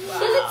 then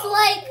it's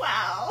like,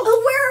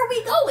 where are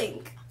we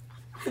going?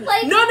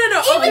 Like, no.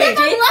 Even if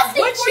I'm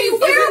lusting for you,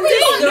 where are we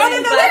going?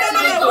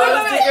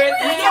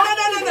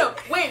 No.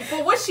 Wait,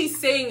 but what she's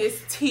saying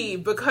is tea,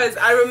 because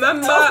I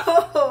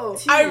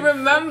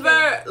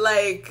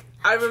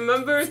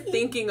remember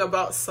thinking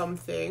about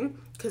something,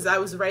 because I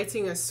was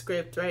writing a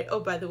script, right? Oh,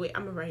 by the way,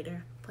 I'm a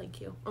writer.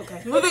 Thank you.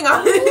 Okay, moving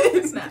on.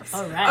 Snaps.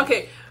 All right.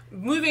 Okay,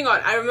 moving on.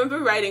 I remember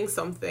writing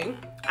something,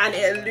 and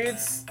it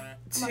alludes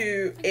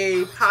to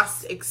a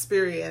past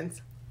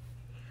experience.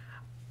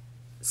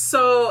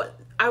 So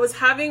I was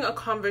having a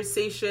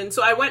conversation.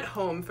 So I went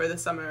home for the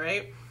summer,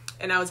 right?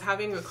 And I was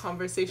having a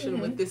conversation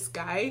with this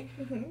guy.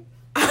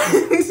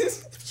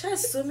 She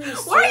has so many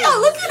stories. Why are y'all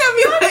looking at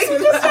me like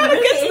that? I'm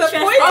really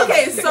interested.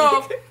 Okay,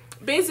 so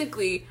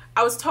basically,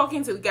 I was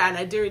talking to the guy and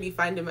I didn't really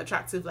find him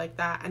attractive like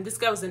that. And this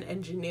guy was an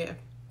engineer.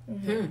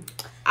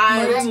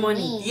 And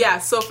money. yeah,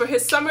 so for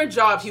his summer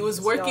job, he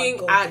was working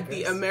at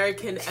the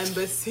American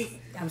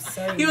Embassy. I'm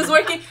sorry. He was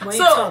working. Money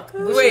So talk.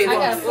 wait, I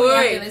got a point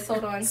after wait. this.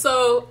 Hold on.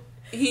 So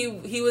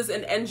he was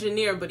an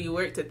engineer, but he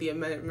worked at the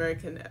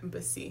American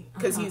Embassy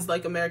because he's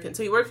like American.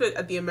 So he worked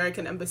at the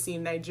American Embassy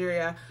in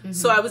Nigeria.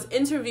 So I was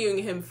interviewing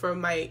him for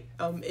my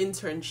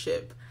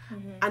internship,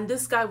 and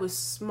this guy was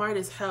smart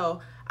as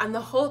hell. And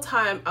the whole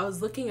time I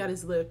was looking at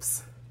his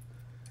lips.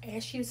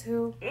 Issues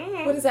who?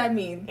 What does that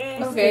mean?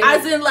 Okay.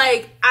 As in,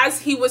 like, as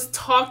he was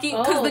talking,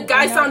 because the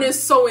guy sounded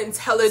so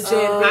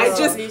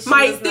intelligent.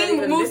 My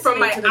thing moved from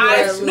my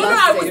eyes. No,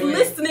 I was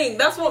listening.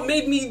 That's what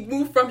made me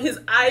move from his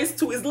eyes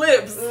to his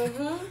lips.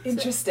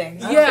 Interesting.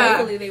 Yeah.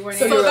 Hopefully they weren't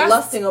So you were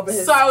lusting over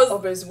his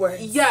over his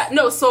words. Yeah,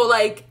 no, so,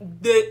 like,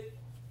 the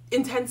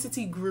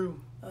intensity grew.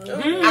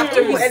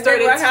 After he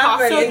started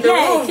talking.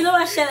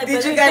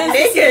 Did you get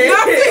naked?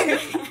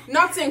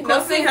 Nothing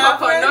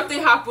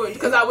happened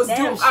because I was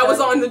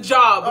on the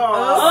job. I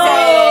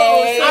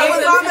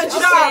was on the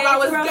job. I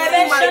was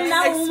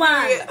getting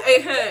my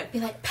experience. Be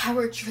like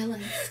power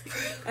drilling.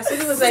 I thought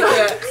it was like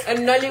a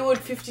Nollywood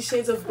 50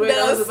 Shades of Grey.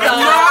 Oh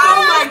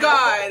my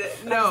god,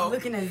 no.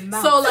 Looking at his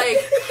mouth. So like,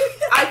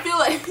 I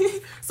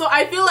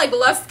feel like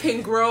lust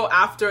can grow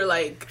after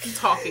like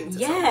talking to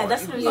someone.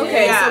 That's what I'm saying.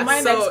 Okay, so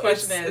my next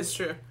question it's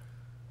true.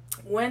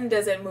 When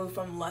does it move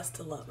from lust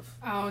to love?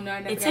 Oh no, I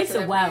never It takes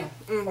a while.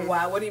 A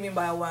while. What do you mean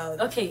by a while?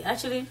 Okay,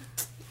 actually,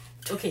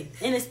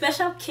 in a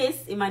special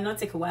case, it might not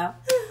take a while,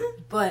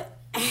 but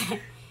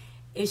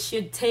it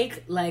should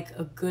take like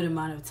a good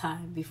amount of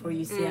time before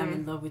you say I'm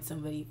in love with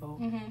somebody or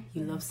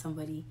you love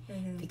somebody,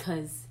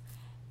 because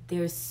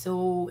they're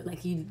so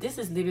like you. This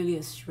is literally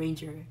a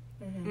stranger.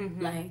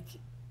 Like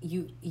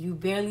you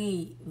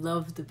barely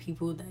love the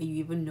people that you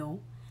even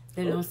know,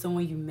 let alone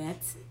someone you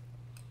met.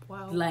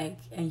 Wow. Like,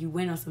 and you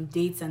went on some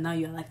dates and now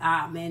you're like,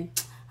 man,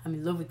 I'm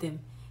in love with him.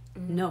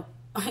 No.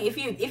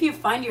 If you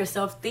find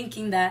yourself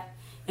thinking that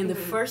in the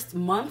first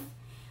month,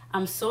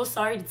 I'm so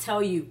sorry to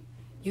tell you,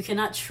 you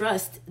cannot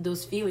trust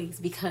those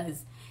feelings,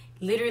 because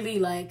literally,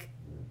 like,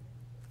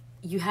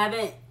 you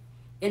haven't,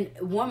 in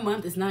 1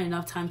 month is not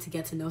enough time to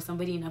get to know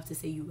somebody enough to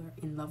say you are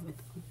in love with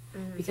them.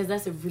 Because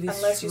that's a really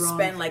unless you strong,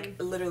 spend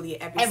like literally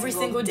every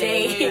single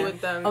day with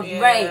them.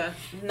 Right.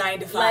 9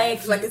 to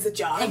 5. Like it's a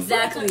job.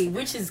 Exactly.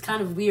 Which is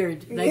kind of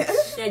weird. Like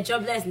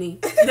joblessly.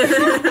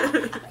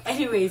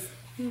 Anyways.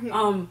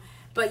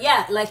 But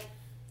yeah, like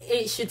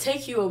it should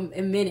take you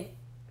a minute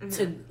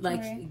to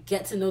like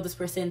get to know this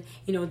person,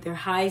 their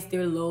highs,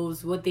 their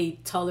lows, what they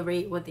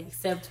tolerate, what they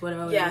accept,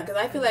 whatever. Yeah, because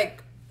I feel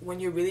like when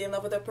you're really in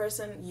love with a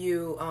person,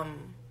 you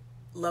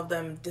love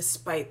them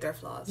despite their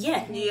flaws.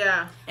 Yeah.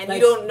 And like,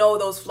 you don't know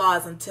those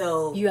flaws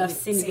until you have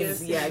seen it.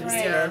 Yeah, you've seen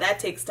it. And that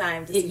takes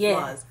time to see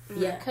flaws.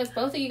 Yeah, because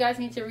both of you guys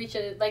need to reach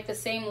the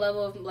same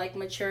level of like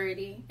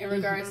maturity in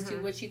regards to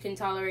what you can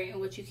tolerate and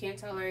what you can't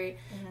tolerate.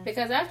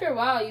 Because after a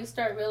while, you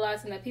start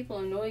realizing that people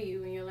annoy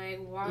you, and you're like,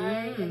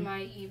 why am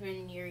I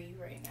even near you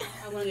right now?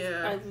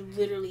 I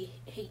literally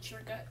hate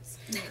your guts.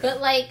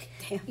 But like,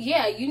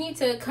 yeah, you need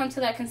to come to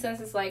that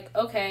consensus. Like,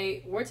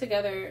 okay, we're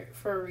together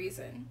for a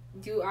reason.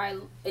 Do I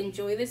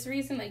enjoy this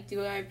reason? Like,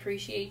 do I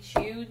appreciate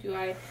you? Do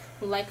I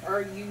like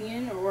our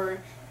union, or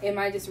am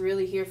I just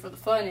really here for the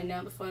fun and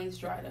now the fun's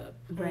dried up?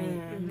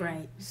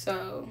 Right.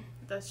 So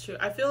that's true.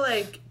 I feel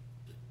like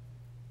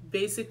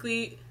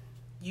basically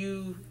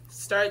you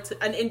start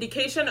to, an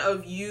indication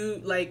of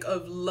you, like,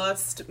 of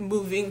lust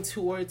moving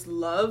towards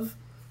love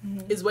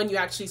is when you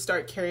actually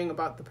start caring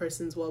about the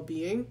person's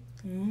well-being.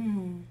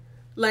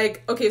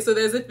 Like, okay, so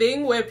there's a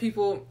thing where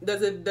people,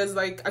 there's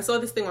like, I saw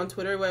this thing on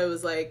Twitter where it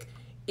was like,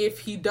 if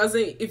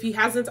he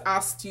hasn't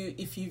asked you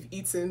if you've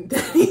eaten,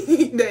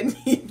 then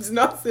he's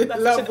not in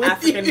love with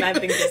African you. man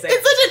thing to say.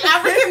 It's such an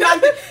African man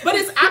thing, but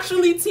it's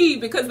actually tea,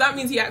 because that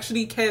means he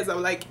actually cares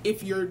of, like,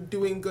 if you're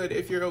doing good,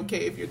 if you're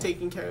okay, if you're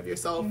taking care of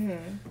yourself.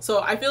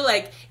 So I feel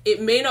like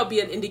it may not be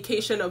an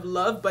indication of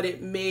love, but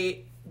it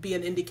may be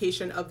an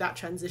indication of that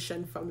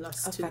transition from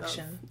lust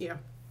Affection. to love. Yeah.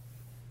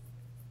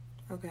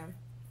 Okay.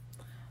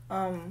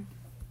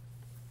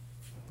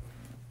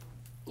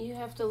 you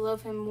have to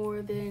love him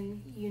more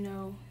than,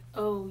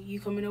 oh, you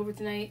coming over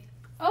tonight?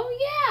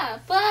 Oh, yeah,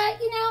 but,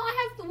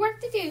 I have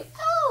work to do.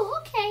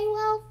 Oh, okay,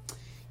 well,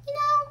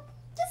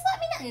 just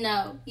let me know.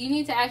 No, you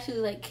need to actually,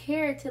 like,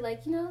 care to,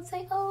 like,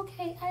 say, oh,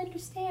 okay, I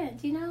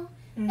understand,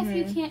 if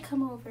you can't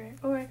come over.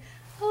 Or,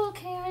 oh,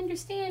 okay, I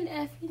understand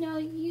if,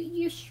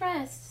 you're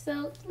stressed.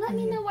 So let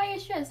me know why you're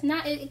stressed.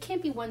 It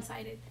can't be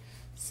one-sided.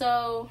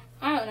 So,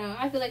 I don't know.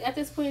 I feel like at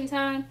this point in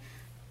time,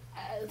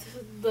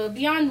 the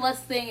beyond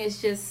lust thing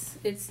is just,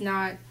 it's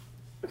not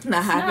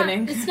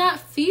happening. It's not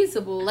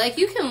feasible. Like,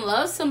 you can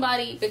love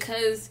somebody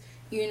because,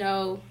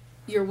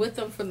 you're with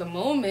them for the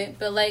moment.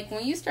 But, like,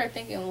 when you start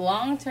thinking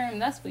long term,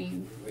 that's when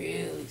you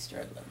really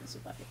start loving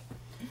somebody.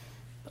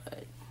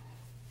 But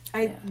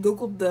I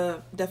Googled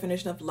the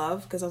definition of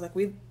love because I was like,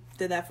 we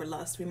did that for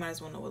lust. We might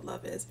as well know what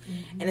love is.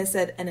 And it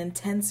said an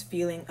intense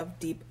feeling of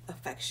deep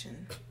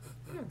affection.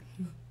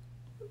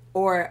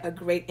 Or a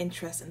great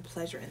interest and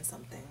pleasure in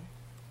something.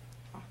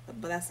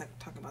 But that's like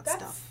talking about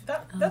stuff.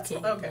 That's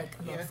okay.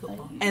 Yeah.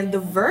 And the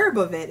verb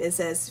of it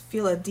says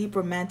feel a deep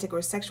romantic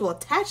or sexual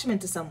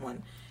attachment to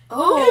someone.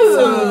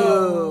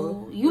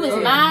 Oh, you is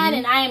mine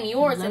and I am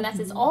yours, and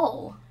that's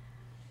all.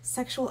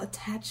 Sexual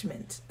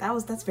attachment.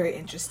 That's very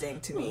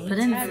interesting to me.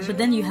 But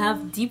then you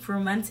have deep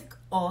romantic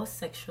or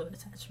sexual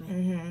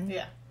attachment.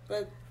 Yeah.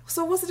 But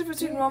so what's the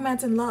difference between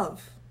romance and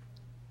love?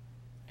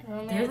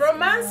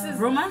 Romance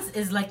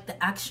is like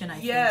the action, I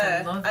think.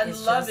 And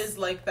love is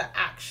like the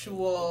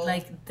actual,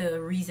 like the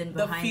reason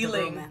behind the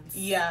romance.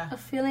 Yeah. A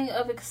feeling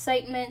of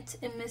excitement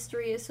and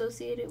mystery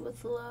associated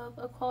with love,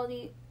 a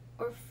quality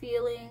or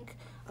feeling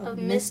of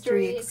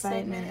mystery,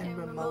 excitement, and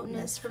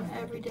remoteness from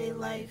everyday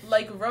life.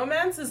 Like,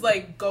 romance is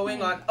like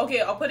going on, okay,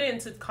 I'll put it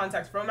into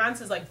context.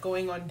 Romance is like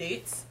going on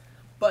dates,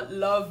 but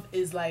love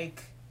is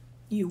like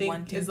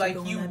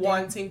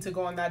wanting to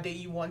go on that date,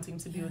 you wanting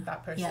to be with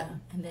that person. Yeah,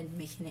 and then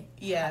making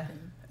it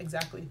happen.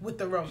 Exactly. With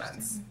the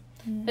romance.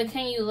 But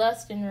can you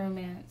lust in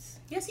romance?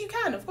 Yes, you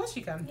can. Of course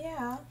you can.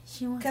 Yeah.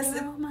 She wants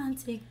a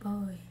romantic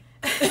boy.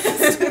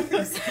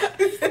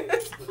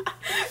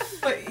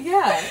 But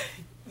yeah.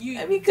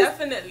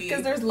 Definitely.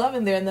 Because there's love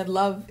in there, and then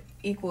love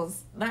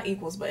not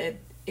equals, but it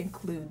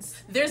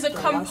includes. There's a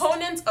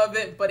component of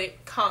it, but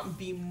it can't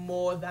be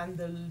more than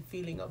the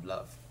feeling of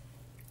love.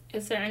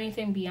 Is there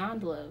anything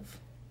beyond love?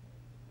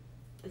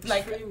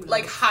 Like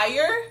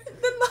higher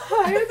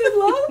than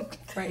love?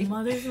 Right.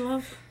 Mother's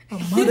love. A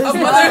mother's love.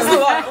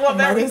 Well,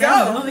 there we go.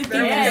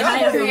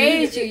 I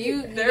created you.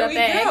 You got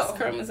that go. X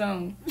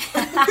chromosome.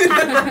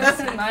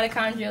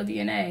 Mitochondrial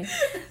DNA.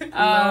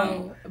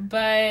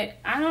 But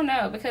I don't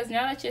know, because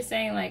now that you're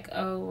saying, like,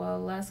 oh, well,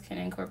 lust can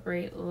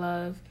incorporate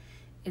love,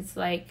 it's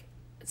like,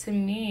 to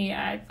me,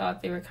 I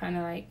thought they were kind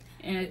of like,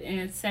 in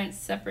a sense,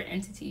 separate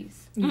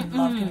entities.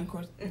 Love can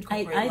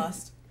incorporate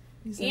lust.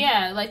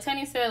 Yeah, like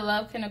Tony said,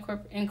 love can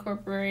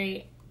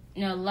incorporate.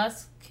 No,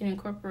 lust can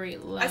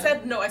incorporate love. I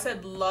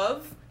said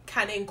love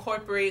can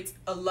incorporate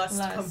a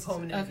lust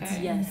component.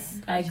 Okay. Yes,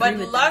 I agree but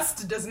with lust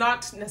that. does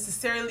not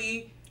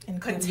necessarily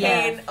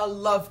contain a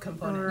love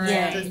component.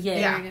 Right.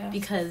 Yeah.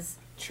 Because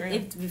True.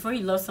 Before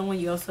you love someone,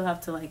 you also have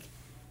to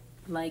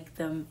like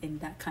them in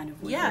that kind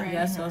of way. Yeah. You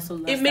have to also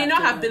love It may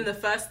not have been the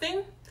first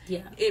thing.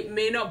 Yeah. It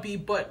may not be,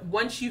 but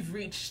once you've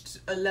reached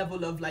a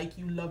level of like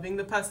you loving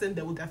the person,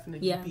 there will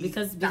definitely be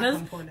because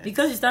component.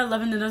 Because you start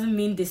loving them doesn't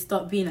mean they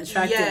stop being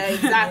attractive. Yeah,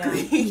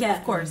 exactly. Yeah.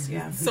 Of course,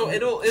 yeah. So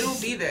it'll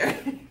be there.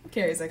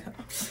 Carrie's like,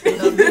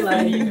 It'll be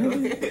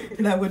like,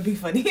 that would be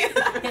funny. That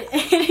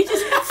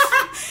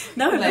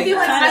would Like, be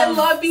Like, kind I of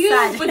love you,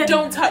 sad. but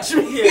don't touch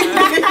me.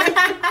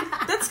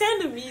 That's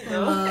kind of me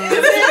though.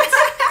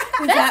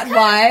 Is that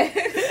why?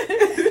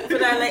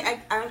 But I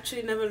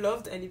actually never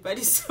loved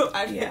anybody, so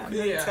I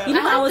couldn't tell. You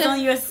know, I was on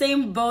your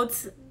same boat,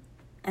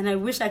 and I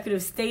wish I could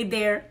have stayed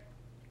there.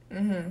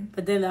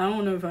 But then I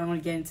don't know if I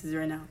want to get into this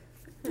right now.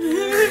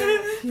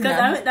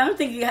 Because I'm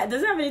thinking,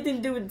 does it have anything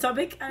to do with the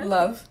topic?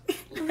 Love.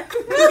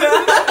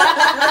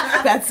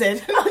 That's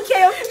it.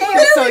 Okay.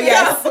 So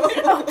yes.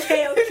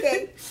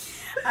 Okay.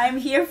 I'm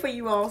here for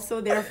you all, so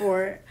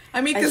therefore,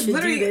 I mean, because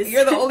literally,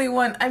 you're the only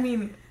one. I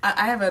mean,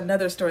 I have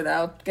another story that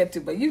I'll get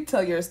to, but you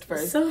tell yours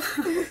first. So,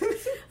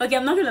 okay,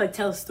 I'm not gonna like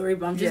tell a story,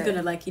 but I'm just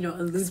gonna like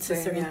allude to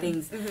certain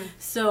things. Mm-hmm.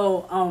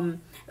 So,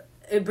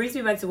 it brings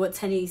me back to what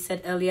Tenny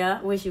said earlier,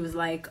 where she was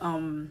like,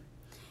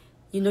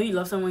 you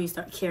love someone, you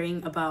start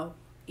caring about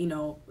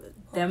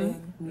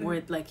them more,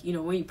 like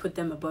when you put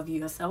them above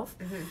yourself,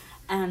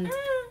 and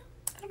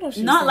I don't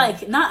know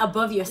not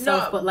above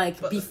yourself, but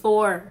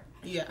before.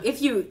 Yeah.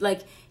 If you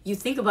you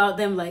think about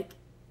them like,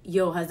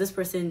 yo, has this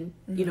person,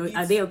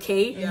 are they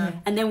okay? Yeah.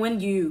 And then when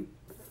you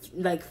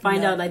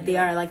find out they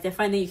are they're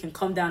fine, then you can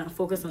calm down and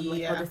focus on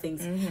other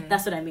things. Mm-hmm.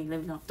 That's what I mean.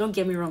 Let me know. Don't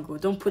get me wrong, girl.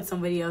 Don't put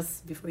somebody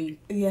else before you.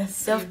 Yes.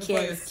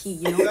 Self-care is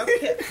key,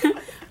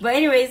 But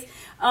anyways,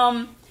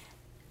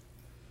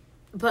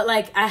 but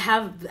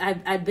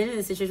I've been in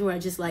a situation where I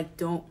just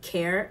don't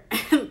care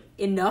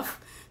enough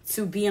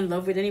to be in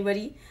love with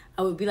anybody.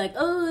 I would be like,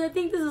 oh, I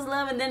think this is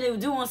love, and then they would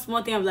do one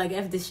small thing. I'm like,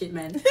 F this shit,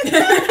 man.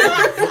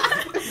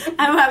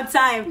 I don't have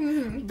time.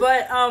 Mm-hmm.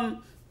 But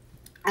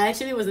I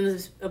actually was in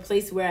a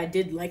place where I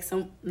did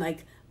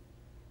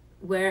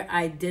where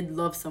I did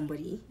love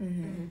somebody,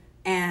 mm-hmm.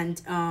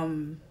 and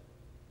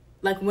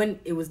when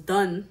it was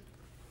done,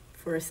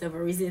 for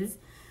several reasons,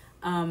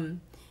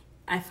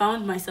 I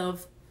found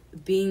myself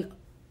being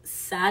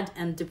sad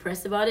and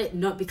depressed about it.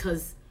 Not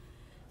because,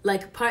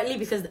 partly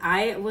because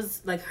I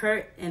was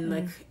hurt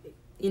and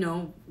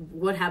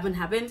what happened,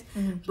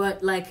 mm-hmm.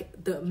 but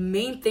the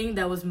main thing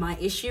that was my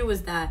issue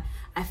was that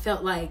I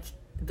felt like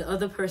the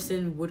other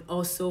person would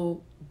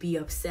also be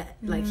upset,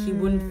 he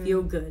wouldn't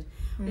feel good,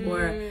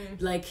 or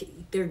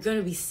they're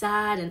gonna be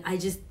sad, and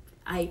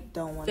I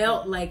don't want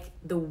felt like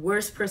the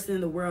worst person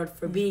in the world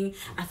for being.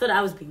 I thought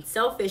I was being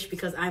selfish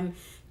because I'm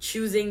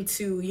choosing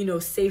to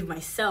save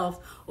myself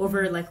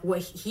over what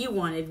he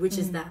wanted, which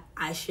is that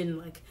I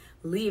shouldn't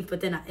leave. But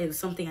then it was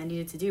something I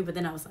needed to do. But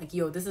then I was like,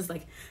 yo, this is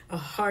a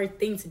hard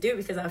thing to do,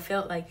 because I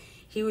felt like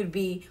he would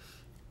be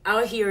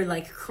out here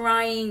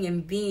crying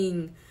and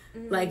being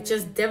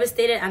just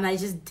devastated, and I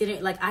just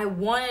didn't I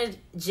wanted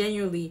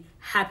genuinely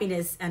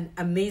happiness and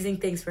amazing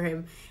things for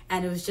him,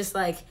 and it was just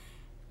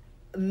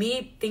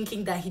me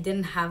thinking that he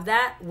didn't have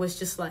that was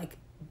just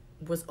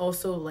was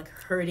also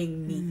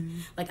hurting me.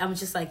 I'm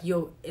just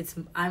yo,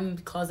 I'm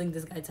causing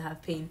this guy to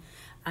have pain.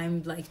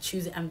 I'm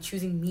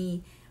choosing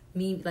me,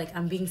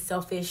 I'm being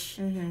selfish.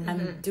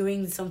 I'm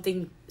doing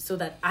something so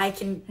that I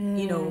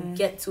can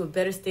get to a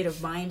better state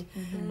of mind,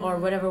 or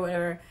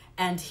whatever,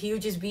 and he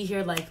would just be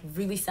here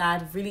really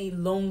sad, really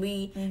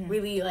lonely,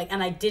 really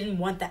and I didn't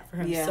want that for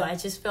him. So I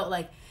just felt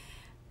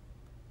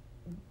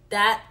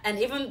that, and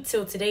even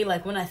till today,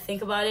 when I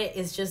think about it,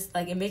 it's just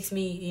it makes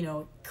me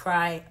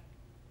cry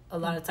a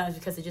lot of times,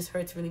 because it just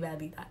hurts really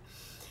badly that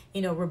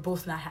we're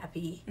both not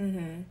happy,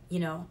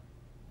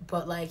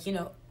 but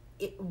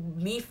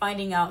me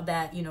finding out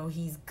that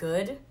he's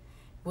good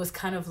was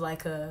kind of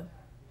a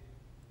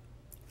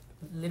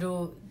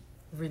little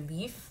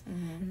relief,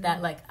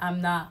 that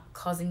I'm not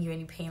causing you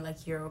any pain,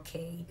 you're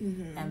okay,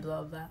 and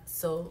blah blah.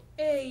 So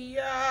hey,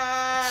 chill,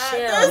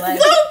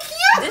 that's so cute.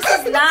 This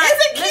is not,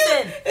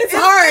 listen, it's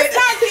hard.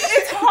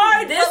 It's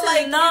hard. This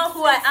is not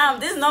who I am.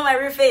 This is not my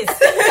real face.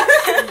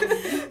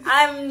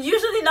 I'm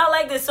usually not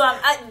like this, so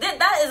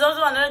that is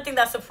also another thing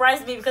that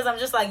surprised me, because I'm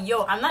just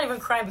yo, I'm not even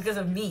crying because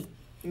of me.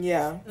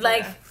 Yeah.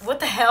 What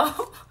the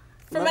hell?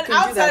 From an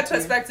outside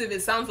perspective,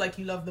 it sounds like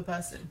you love the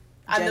person.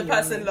 And the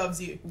person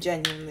loves you.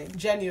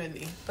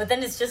 Genuinely. But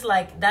then it's just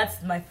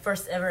that's my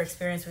first ever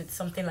experience with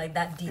something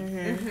that deep.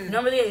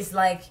 Normally it's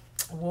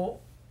whoa,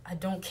 I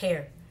don't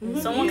care.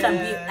 Someone can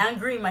be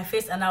angry in my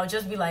face, and I'll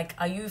just be like,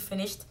 are you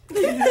finished? Are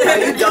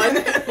you done?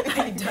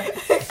 Are you done?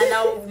 And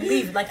I'll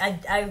leave.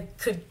 I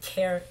could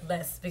care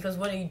less, because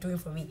what are you doing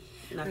for me?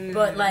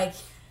 But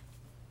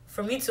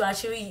for me to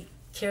actually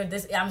care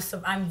this,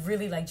 I'm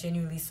really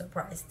genuinely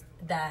surprised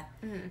that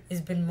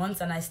it's been months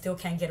and I still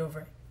can't get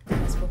over it.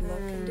 That's what love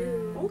can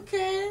do.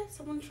 Okay,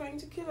 someone trying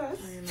to kill us.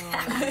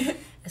 I know.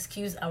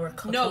 Excuse our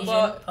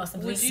Caucasian,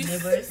 possibly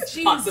neighbors.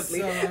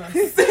 Possibly.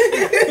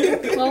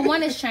 Well,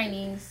 one is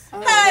Chinese.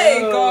 Hey,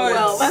 God.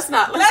 Well, let's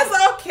not. That's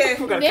okay.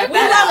 We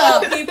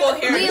love people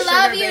here. We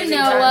love you,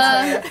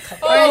 Noah.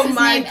 Oh his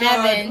my name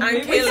God. Evan.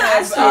 I'm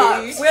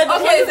Caleb. We're the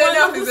only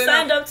ones who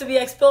signed up to be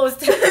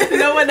exposed.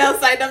 No one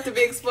else signed up to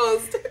be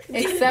exposed.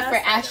 Except for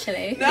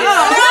Ashley. No.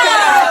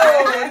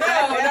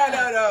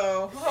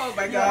 Oh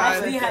my God.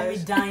 Ashley had me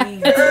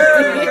dying.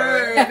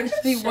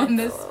 Ashley won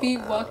the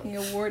speed walking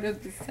award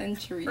of the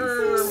century.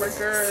 Oh my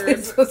God.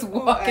 Sis was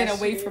walking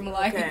away from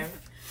life. Okay.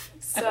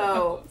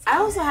 So I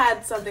also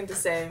had something to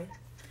say.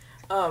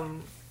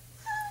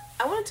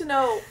 I wanted to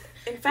know,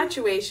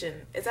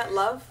 infatuation, is that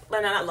love? No,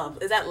 not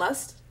love. Is that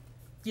lust?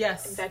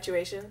 Yes.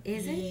 Infatuation.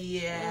 Is it?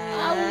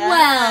 Yeah.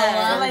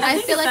 Well, like, I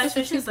think feel like it's a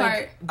infatuation is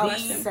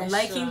two-part.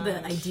 liking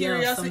the idea of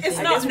Curiosity. something. It's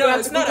I not. guess No, we'll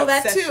it's have to not Google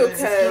that obsession. too,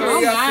 It's 'cause- Oh my,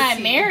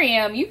 curiosity.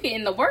 Miriam, you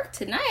getting the work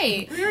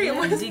tonight. Miriam,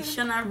 what is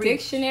Dictionary.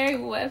 Dictionary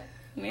what?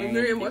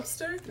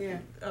 Merriam-Webster? Yeah.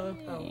 Oh,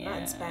 Yeah. not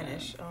in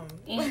Spanish.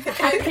 En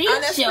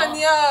Capricho.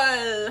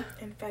 español.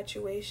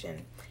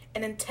 Infatuation.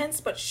 An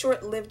intense but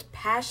short-lived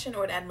passion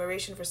or an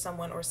admiration for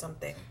someone or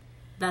something.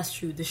 That's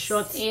true. The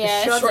short,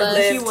 Yeah, the short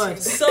short-lived.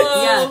 keywords. So,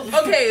 Yeah.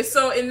 okay,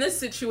 so in this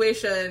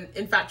situation,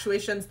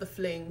 infatuation's the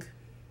fling.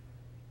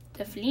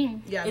 The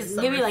fling. Yeah. It's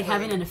the maybe summer like fling.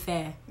 having an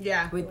affair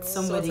Yeah. with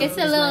somebody. It's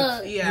a It's little-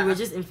 like Yeah. you were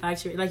just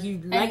infatuated. Like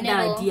you like that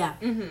nibble. idea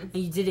Mm-hmm. and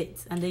you did it,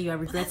 and then you are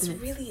Well, that's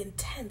regretting it. really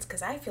intense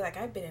because I feel like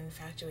I've been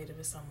infatuated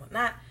with someone.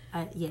 Not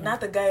Yeah.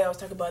 not the guy I was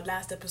talking about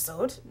last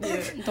episode, Yeah.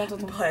 but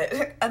another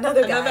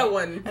guy. Another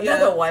one.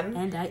 Another Yeah. one.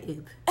 And I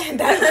oop. And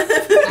that,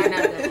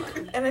 Another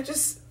one. and it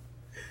just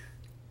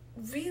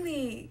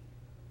really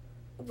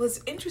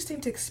was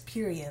interesting to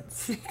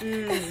experience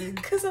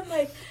because I'm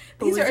like,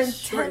 But these was are it intense.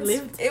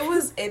 short-lived? It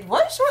was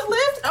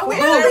short-lived. Oh, Wait,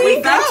 there really?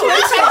 we go.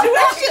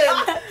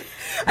 Infatuation.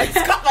 I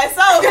just cut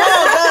myself.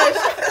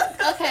 Oh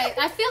gosh. Okay,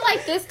 I feel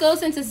like this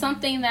goes into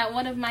something that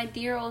one of my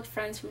dear old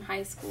friends from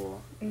high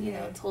school,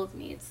 told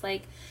me. It's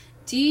like,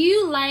 do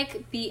you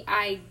like the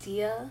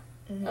idea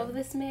of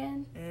this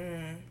man,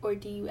 or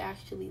do you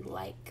actually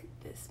like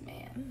this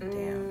man?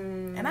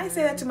 Damn. And I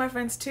say that to my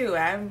friends too.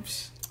 I'm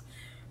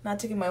not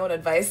taking my own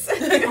advice.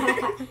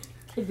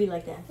 Could be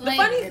like that. Like,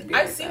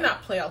 I've seen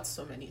that play out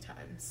so many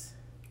times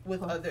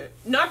with other,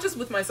 not just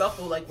with myself,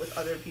 but like with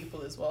other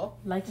people as well.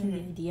 Liking the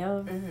idea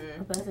of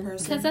a person.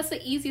 because that's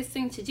the easiest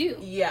thing to do.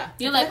 Yeah.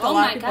 You're I like, feel oh a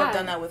lot my of people have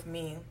done god, that with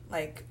me.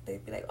 Like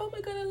they'd be like, "Oh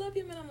my god, I love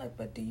you," and I'm like,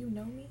 "But do you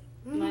know me?"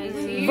 like,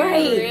 do you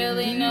Right.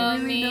 really know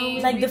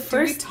me? Like the we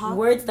first talk?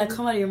 words that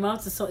come out of your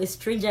mouth to a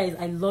stranger is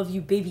 "I love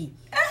you, baby."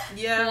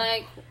 Yeah.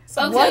 Like,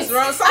 Something's okay.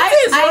 wrong.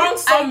 Something's wrong I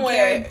somewhere.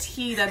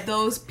 guarantee that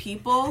those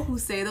people who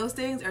say those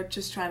things are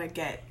just trying to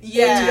get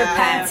Yeah. into your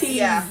panties.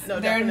 Yeah. No,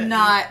 They're definitely.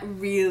 not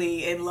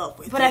really in love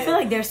with But you. I feel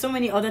like there's so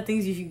many other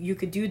things you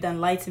could do than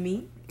lie to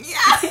me. yeah,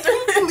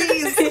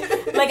 please.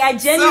 Like I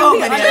genuinely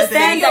many other understand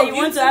things. that you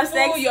want to have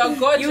sex. You're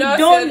gorgeous. You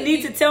don't and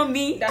need to tell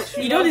me. that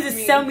you You don't need love to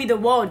me. sell me the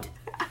world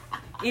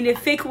in a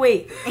fake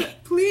way.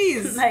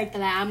 Please. Like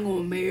I'm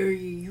gonna marry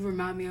you. You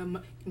remind me of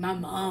my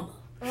mama.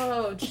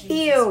 Oh, Jesus.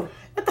 Ew.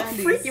 What the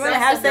freak? You wanna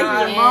That's have sex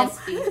with your mom?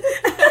 nasty.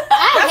 That's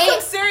I some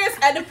hate. serious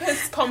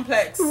Oedipus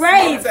complex.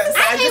 Right. nonsense.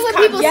 I hate just when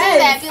can't people do say Yes.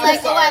 that. Be I'm like,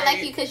 oh, I sorry.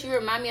 like you because you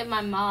remind me of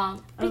my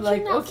mom. I'm Bitch,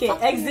 like, you're not okay,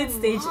 fucking exit your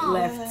stage mom.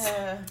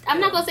 left. I'm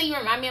not gonna say you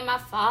remind me of my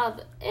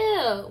father.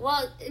 Ew.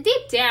 Well,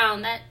 deep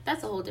down,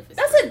 that's a whole different.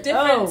 That's story. a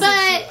different. Oh.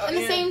 But in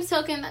the yeah. same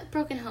token, that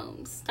broken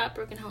homes, stop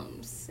broken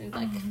homes in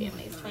Black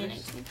families,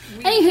 2019.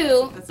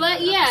 Anywho,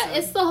 but yeah,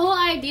 it's the whole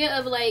idea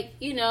of like,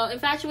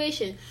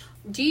 infatuation.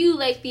 Do you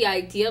like the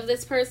idea of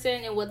this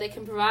person and what they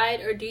can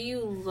provide, or do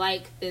you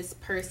like this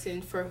person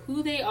for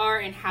who they are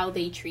and how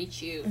they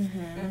treat you?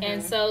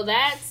 And so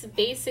that's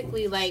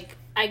basically like,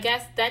 I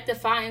guess that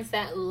defines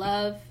that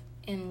love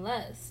and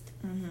lust.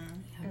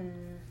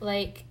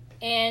 Like,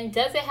 and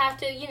does it have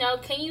to,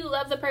 can you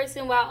love the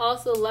person while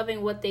also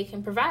loving what they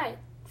can provide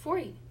for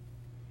you?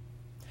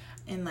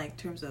 In like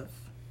terms of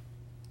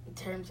In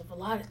terms of a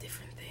lot of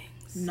different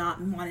things.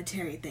 not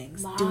monetary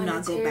things. Do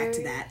not go back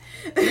to that.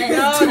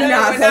 No, Do no,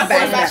 not we're go not back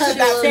going to back to that.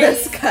 that.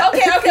 Let's cut.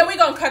 Okay, we're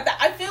gonna cut that.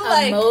 I feel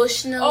like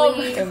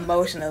Emotionally.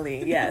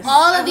 Emotionally, yes.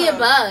 All of the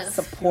above.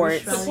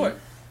 Support. support.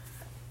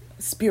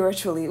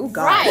 Spiritually. Oh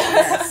God. Right.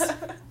 Yes.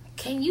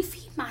 Can you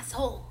feed my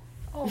soul?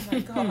 Oh my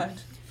god.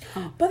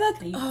 But that.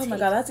 You Oh my take-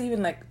 God. That's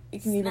even like you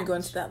can even go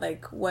into that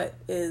like what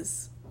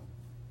is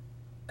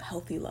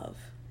healthy love.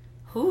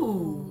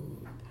 Ooh.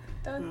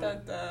 Dun,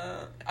 dun,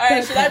 dun. All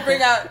right, should I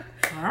bring out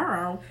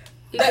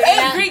the We're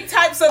 8 Greek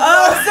types of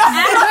love?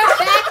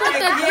 back with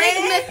the Greek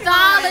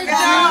mythology. No,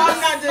 I'm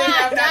not doing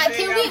that. I'm not God,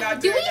 doing can that, I'm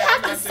not do doing we that, have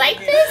I'm to not cite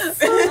doing this?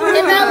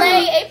 MLA,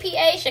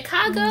 APA,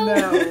 Chicago?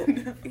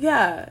 No.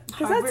 Yeah.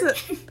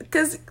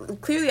 Because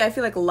clearly I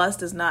feel like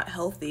lust is not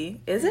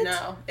healthy. Is it?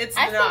 No, it's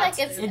I not. feel like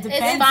it's It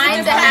depends- fine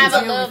it to have a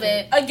depends. little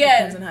bit.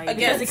 Depends on how you do it.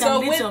 Again, Because it so can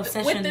lead with, to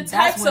obsession. with the That's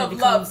types when it of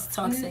becomes love,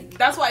 toxic.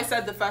 that's why I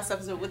said the first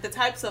episode, with the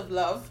types of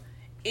love,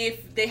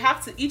 if they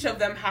have to, each of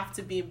them have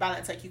to be in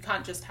balance. Like you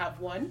can't just have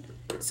one.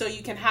 So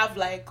you can have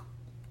like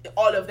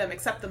all of them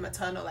except the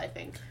maternal, I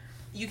think.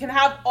 You can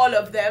have all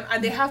of them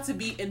and they have to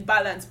be in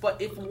balance.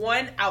 But if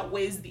one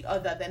outweighs the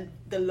other, then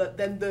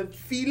the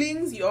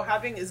feelings you're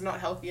having is not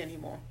healthy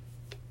anymore.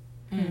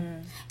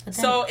 But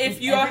So then, if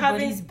is you are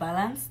everybody's having-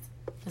 balanced,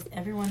 does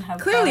everyone have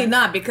Clearly balance?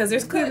 not, because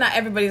there's clearly not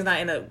everybody's not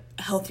in a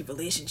healthy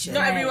relationship.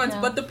 Not Right. everyone's,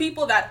 No. but the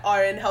people that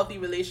are in healthy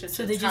relationships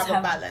So they just have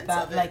a balance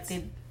of it. like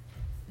they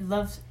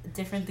love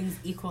different things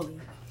equally.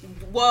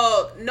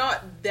 Well,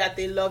 not that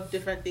they love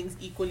different things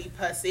equally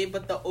per se,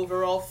 but the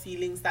overall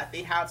feelings that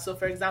they have. So,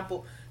 for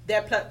example,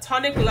 their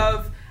platonic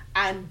love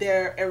and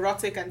their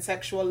erotic and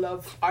sexual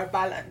love are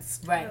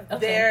balanced. Right. Okay.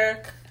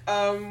 Their,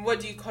 what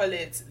do you call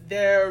it?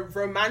 Their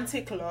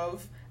romantic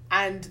love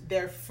and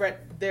their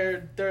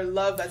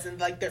love, as in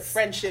like their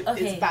friendship,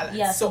 is balanced.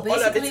 Yeah, so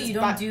basically all of it you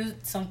don't do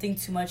something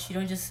too much. You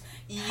don't just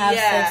have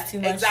sex too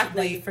much.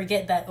 Exactly. Like,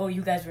 forget that. Oh,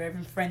 you guys were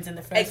even friends in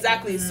the first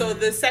Exactly. place. So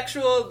the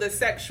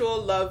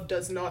sexual love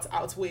does not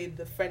outweigh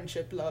the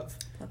friendship love.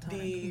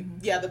 The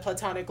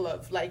platonic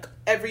love. Like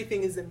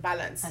everything is in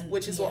balance,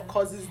 which is what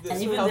causes this.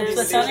 And even the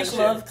platonic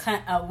love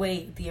can't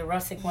outweigh the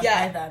erotic one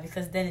either,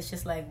 because then it's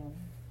just like,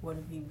 what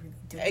are we really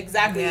doing?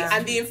 Exactly.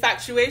 And the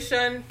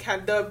infatuation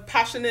the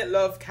passionate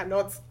love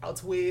cannot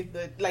outweigh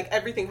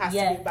everything has to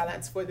be in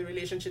balance for the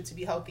relationship to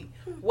be healthy.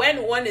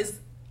 When one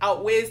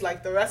outweighs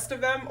like the rest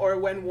of them, or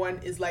when one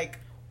is like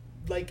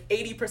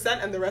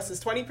 80% and the rest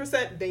is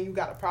 20%, then you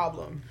got a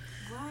problem.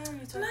 Why are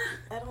you talking?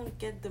 I don't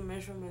get the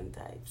measurement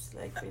types.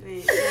 Like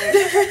really,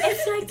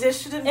 it's like there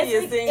shouldn't be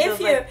a thing of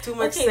like too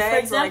much sex, for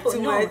example,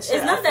 too much.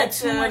 It's not that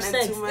too much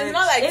sex. It's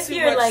not like if too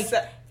you're much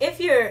like if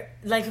you're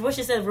like what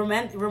she said,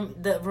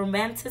 the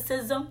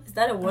romanticism, is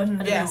that a word? I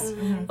don't know.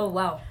 Mm-hmm. Oh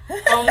wow.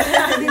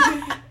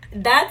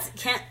 That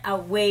can't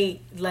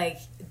outweigh like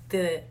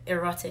the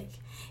erotic.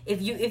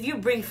 If you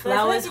bring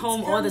flowers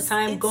home all the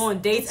time, go on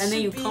dates, and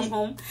then you come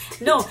home.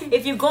 No,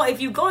 if you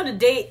go on a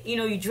date,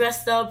 you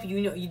dressed up,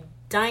 you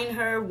dine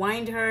her,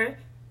 wind her,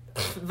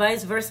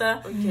 vice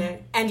versa.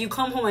 Okay. And you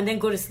come home and then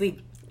go to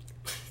sleep.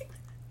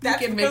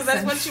 That's because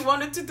that's what she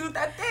wanted to do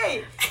that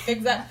day.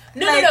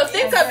 Exactly. No.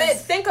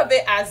 Think of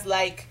it as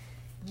like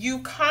you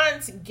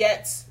can't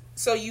get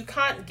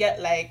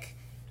like,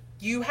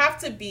 you have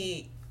to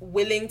be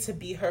willing to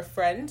be her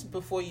friend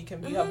before you can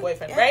be her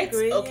boyfriend, right?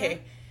 Agree, okay.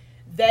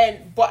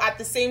 Then, but at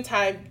the same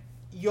time,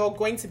 you're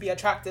going to be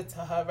attracted to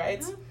her,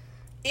 right?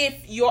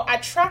 If your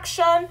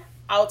attraction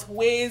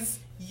outweighs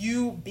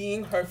you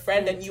being her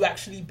friend and you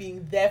actually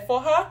being there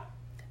for her,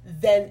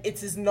 then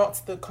it is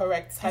not the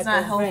correct type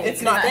of healthy.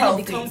 It's not then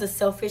healthy. It becomes a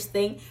selfish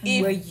thing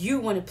where you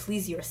want to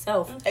please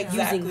yourself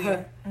using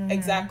her.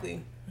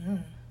 Exactly.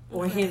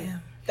 Or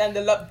him. Then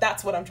the love,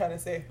 that's what I'm trying to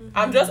say.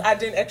 I'm just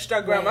adding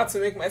extra grammar to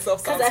make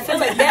myself sound because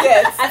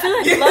I feel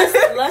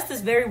like lust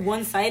is very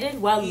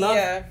one-sided, while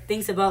love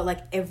thinks about like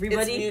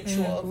everybody. It's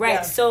mutual. Right.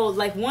 Yeah. So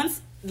like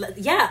once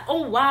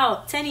oh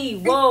wow, Tenny,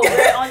 whoa,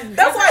 we're on.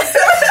 That's why I said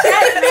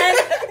yes, man.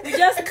 We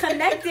just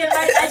connected.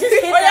 Like I just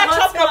hit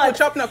the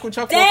chop knuckle.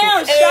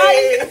 Damn,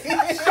 shit,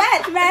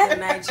 man.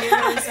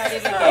 Nigerians are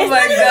even. Oh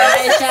my god.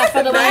 Aisha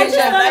for the win.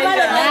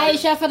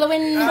 Aisha for the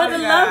win. For the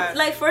love,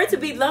 like for it to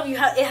be love,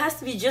 it has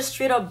to be just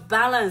straight up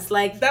balanced.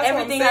 Like that's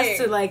everything has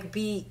to like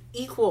be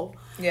equal.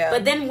 Yeah.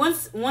 But then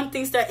once one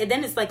thing starts,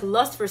 then it's like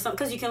lust for some,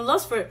 because you can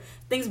lust for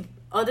things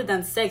other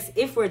than sex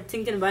if we're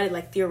thinking about it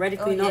like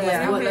theoretically, not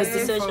like what like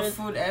for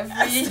food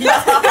every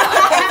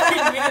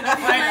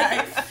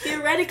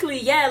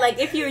theoretically, like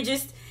if you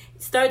just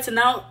start to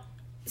now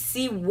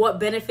see what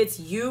benefits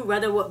you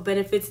rather what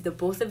benefits the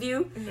both of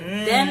you,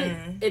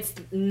 then it's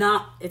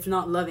not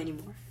love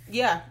anymore.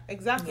 Yeah,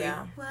 exactly.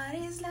 Yeah. What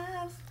is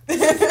love?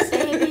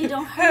 Baby,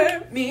 don't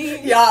hurt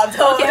me. Yeah,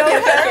 don't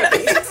hurt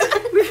me.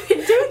 We've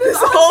been doing this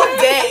whole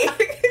day.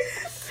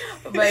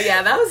 But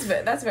yeah,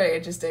 that's very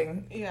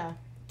interesting. Yeah.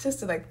 Just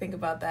to like think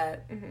about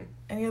that.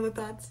 Any other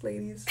thoughts,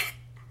 ladies?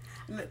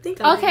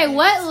 Okay,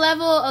 what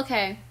level?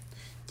 Okay,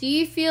 do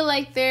you feel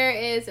like there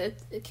is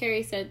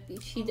Carrie said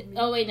she.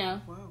 Oh wait, no.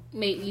 Wow.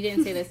 Wait, you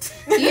didn't say this.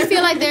 Do you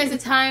feel like there's a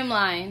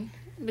timeline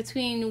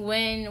between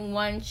when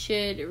one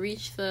should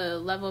reach the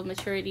level of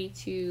maturity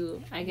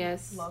to, I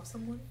guess, love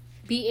someone,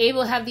 be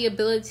able to have the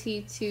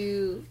ability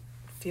to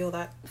feel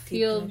that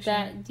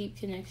deep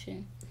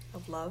connection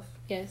of love?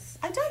 Yes.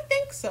 I don't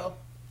think so.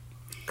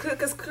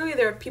 Because clearly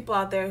there are people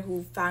out there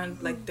who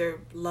found like their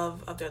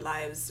love of their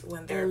lives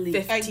when they're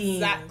 15.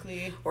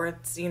 Exactly. Or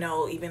it's,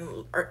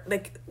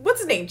 like,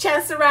 what's his name?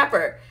 Chance the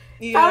Rapper.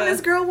 Yeah. Found this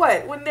girl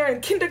when they're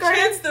in kindergarten.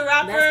 Chance the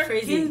Rapper. That's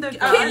crazy.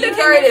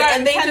 Kindergarten,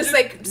 and they just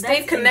like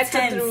stayed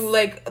connected through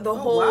like the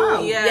whole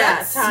time.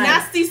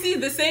 Nasty C,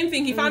 the same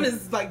thing. He found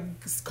his like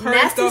current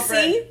Nasty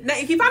girlfriend.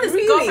 C? He found his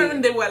girlfriend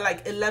when they were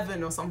like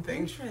 11 or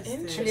something.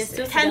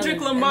 Interesting.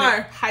 Kendrick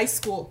Lamar, high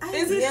school.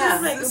 Is it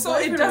just like so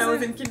it doesn't? when I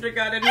was in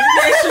kindergarten?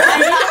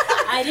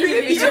 I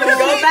didn't even know.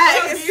 Go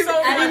back.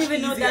 I didn't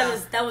even know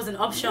that was an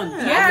option.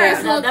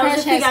 Yeah, that was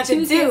the thing I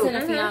could do. And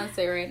a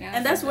fiance right now,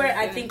 and that's where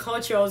I think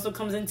culture also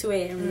comes into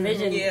it and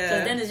religion.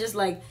 Because then it's just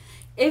like,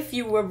 if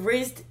you were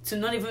raised to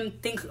not even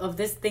think of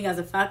this thing as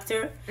a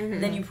factor,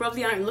 then you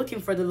probably aren't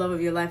looking for the love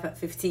of your life at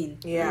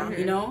 15. Yeah.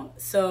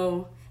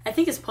 So I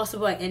think it's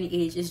possible at any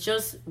age. It's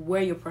just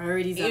where your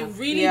priorities are. It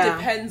really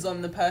depends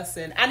on the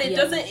person, and it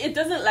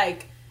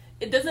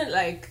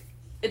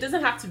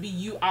doesn't have to be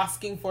you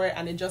asking for it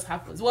and it just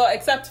happens. Well,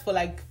 except for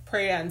like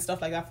prayer and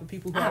stuff like that for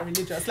people who are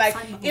religious. Like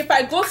if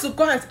I go to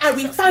God, I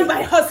will find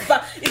my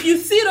husband. If you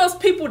see those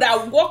people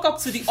that walk up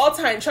to the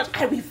altar in church,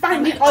 I will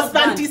find my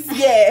husband this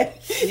year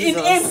in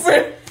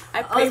April.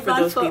 I pray for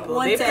those people.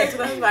 I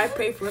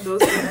pray for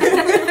those people.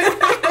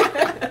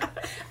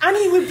 And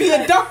he would be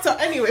a doctor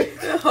anyway.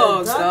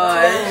 Oh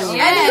God.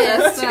 Yes,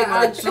 Let's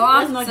not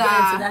get into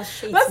that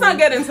shit. Let's not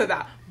get into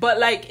that. But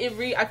like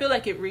I feel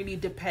like it really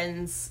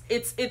depends.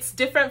 It's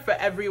different for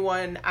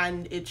everyone,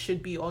 and it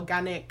should be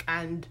organic.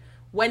 And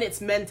when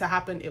it's meant to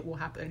happen, it will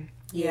happen.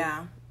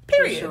 Yeah.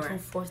 Period. Sure. Don't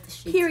force the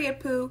shit. Period.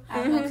 Poo.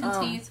 I will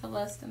continue to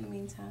lust in the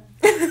meantime.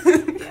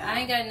 I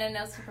ain't got nothing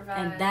else to provide.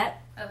 And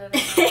that, other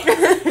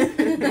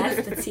than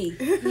that's the tea.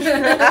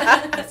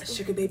 That's a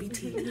sugar baby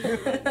tea.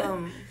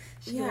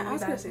 Yeah, I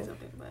was gonna say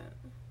something, but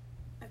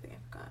I think I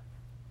forgot.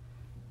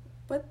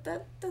 But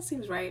that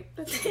seems right.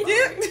 That seems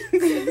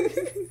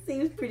right.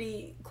 Seems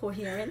pretty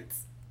coherent.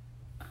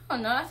 I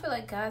don't know. I feel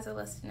like guys are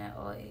lusting at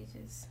all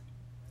ages.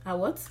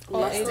 What?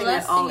 All ages.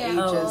 At all ages.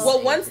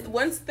 Well, once they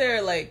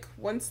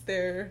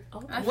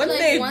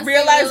Once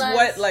realize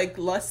what like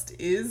lust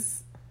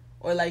is,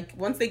 or like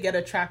once they get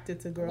attracted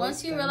to girls.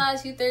 Once you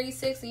realize you're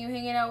 36 and you're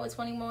hanging out with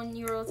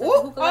 21-year-olds,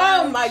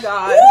 oh my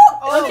God!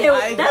 Okay,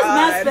 my that's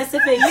God. not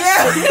specific.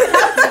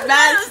 Yeah,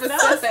 Not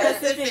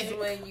specific.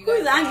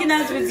 Who's hanging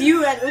out with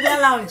you at Uda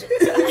Lounge?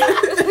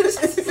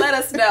 Let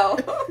us know.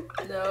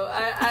 No,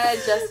 I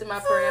adjusted my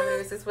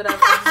parameters. It's what I've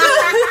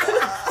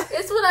observed.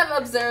 It's what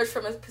I've observed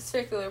from a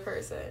particular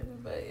person,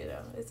 but you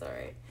know, it's all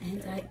right.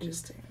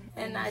 Interesting.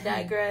 And I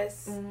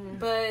digress.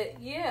 But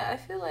yeah, I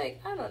feel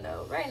like, I don't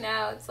know. Right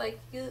now, it's like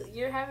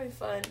you're having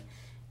fun.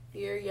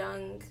 You're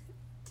young.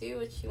 Do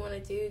what you want to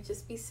do.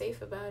 Just be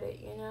safe about it,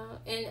 you know?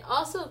 And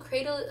also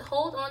cradle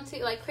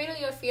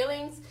your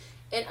feelings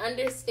and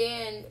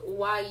understand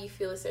why you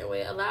feel a certain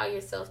way. Allow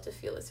yourself to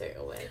feel a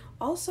certain way.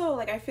 Also,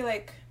 like, I feel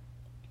like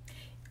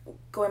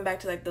going back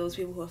to like those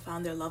people who have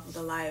found their love of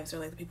their lives, or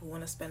like the people who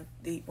want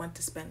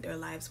to spend their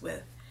lives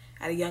with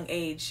at a young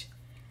age,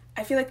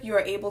 I feel like you are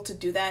able to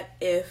do that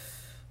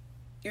if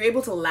you're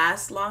able to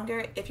last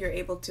longer, if you're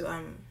able to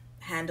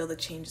handle the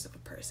changes of a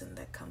person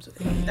that comes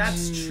with age.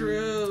 That's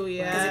true.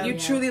 Yeah. Because if you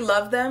truly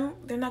love them,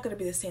 they're not going to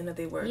be the same that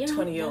they were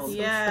 20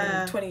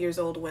 years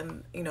old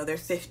when, you know, they're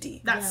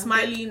 50. That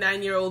smiley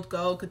 9-year-old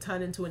girl could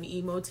turn into an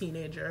emo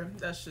teenager.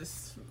 That's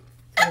just.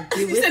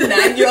 You said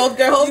 9-year-old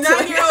girl.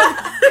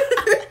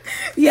 9-year-old.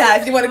 Yeah,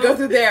 if you want to go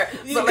through there.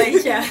 But like,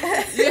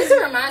 This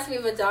reminds me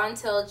of a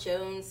Dontel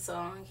Jones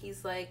song.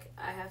 He's like,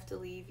 I have to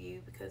leave you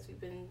because we've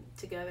been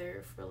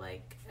together for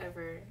like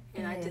ever,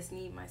 and I just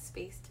need my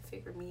space to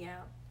figure me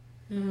out.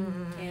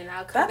 And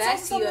I'll come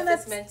back to you if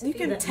it's meant to be. You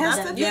can test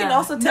it. You Yeah. can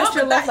also test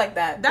your love like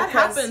that. That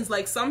because- happens.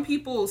 Like some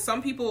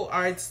people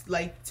are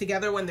like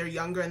together when they're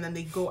younger, and then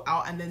they go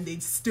out, and then they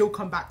still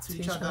come back to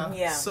each other.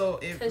 Yeah. So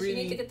it Because really. you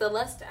need to get the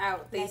lust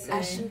out, they say.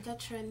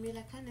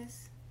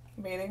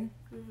 Rating.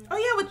 Oh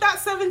yeah, with that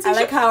 17. I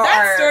like how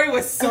that story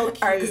was so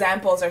cute. Our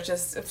examples are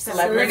just of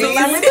celebrities.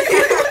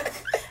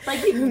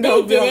 Like if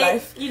No, they did real it,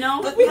 life. you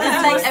know, But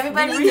like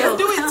everybody real.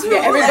 do it too.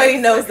 Yeah, everybody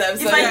knows them.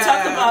 So If I yeah.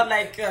 talk about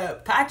like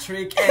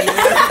Patrick and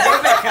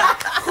Rebecca,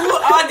 who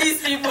are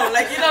these people?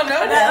 Like you don't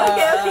know that.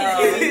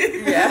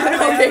 Okay, Yeah.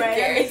 Right, Okay.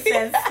 that makes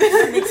sense.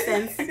 That makes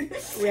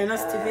sense. We are not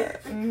stupid.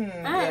 I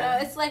don't know.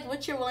 It's like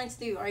what you're willing to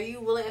do. Are you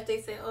willing, if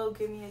they say, oh,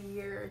 give me a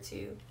year or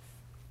two?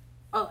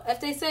 Oh, if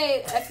they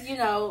say, you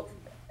know,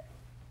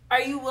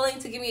 are you willing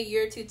to give me a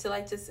year or two to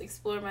like just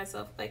explore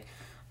myself? Like,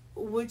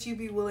 would you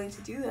be willing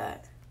to do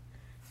that?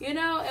 You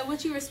know, and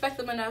would you respect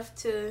them enough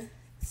to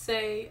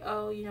say,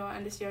 oh, you know, I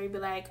understand. You'd be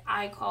like,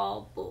 I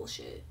call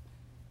bullshit.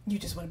 You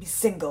just want to be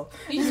single.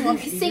 You just want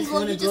to be You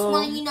single. just You just wanna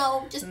want to, go- you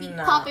know, just be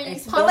Nah. popping,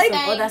 Explore popping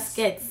some other things.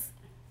 skits.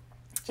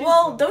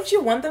 Well, don't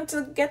you want them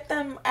to get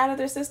them out of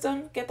their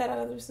system? Get that out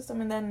of their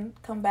system and then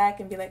come back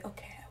and be like,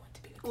 okay, I want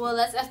to be with you. Well,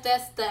 if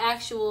that's the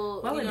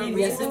actual, Why would you know, they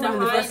be a reason system in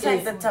the behind first It's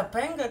it. like the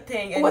Topanga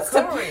thing and What's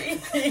Corey.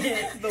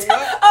 The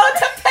what? Oh,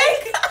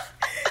 Topanga!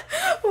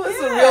 What's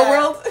the real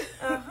world?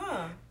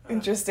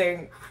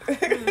 Interesting.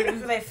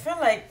 Because I feel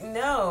like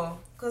no,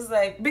 because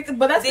like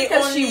But that's They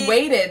because she only-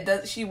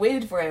 waited. She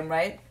waited for him,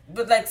 right?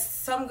 But like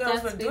some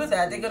girls That's would do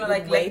that. They're gonna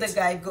like Wait. let the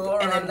guy go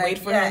And around then wait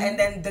like for yeah, him. and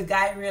then the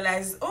guy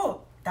realizes,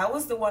 oh, that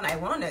was the one I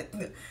wanted.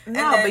 And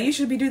No, then- but you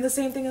should be doing the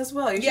same thing as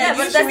well. You Yeah, should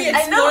but you that's should the- be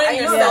I know exploring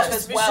that yourself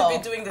as we well should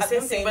be doing the at the same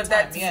thing, same but time,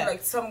 that's yeah.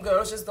 like some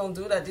girls just don't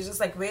do that. They just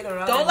like wait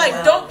around. Don't and like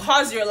wait. don't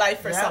pause your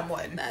life for Yeah.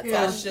 someone.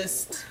 That's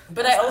just.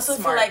 But That's I not also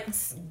smart. feel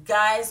like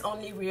guys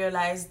only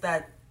realize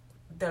that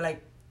they're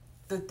like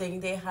the thing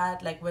they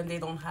had like when they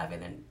don't have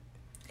it, and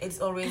it's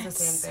always the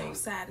same so thing.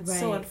 sad. It's Right.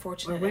 so But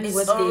unfortunate. when It's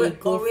what they always-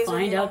 go always when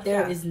find they out don't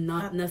there have- is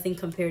not nothing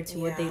compared to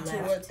what they Yeah. To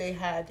left. what they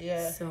had,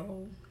 yeah.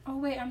 So Oh,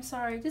 wait, I'm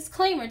sorry.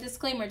 Disclaimer.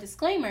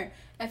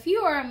 If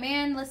you are a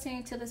man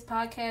listening to this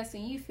podcast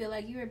and you feel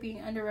like you are being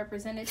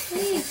underrepresented,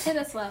 please hit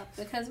us up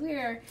because we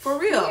are For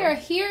real. We are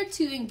here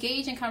to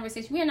engage in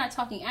conversation. We are not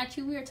talking at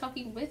you. We are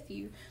talking with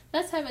you.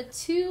 Let's have a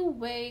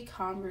two-way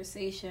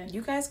conversation.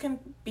 You guys can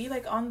be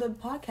like on the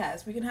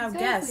podcast. We can have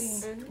Exactly.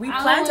 guests. We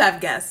I plan don't- to have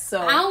guests.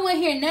 So I don't want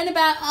to hear nothing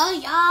about, oh,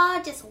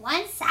 y'all just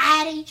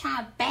one-sided. You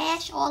trying to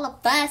bash all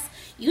of us.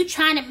 You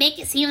trying to make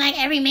it seem like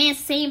every man's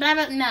the same, blah,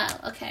 blah. No,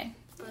 okay.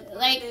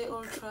 like They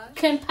all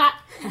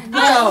trash.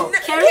 No.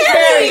 Carrie.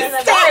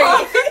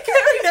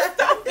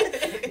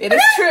 It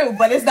is true,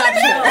 but it's not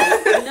true.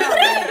 No,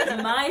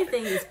 like, my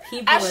thing is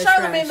people As are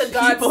Charlamagne trash. the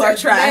God People are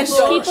said, trash. men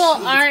don't People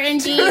cheat. are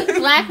indeed.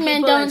 Black men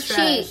People are don't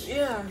trash. cheat.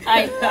 Yeah.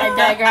 I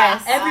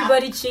digress.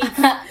 Everybody cheats.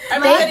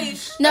 Everybody,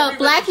 No,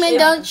 black men cheat.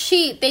 don't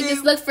cheat. They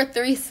just look for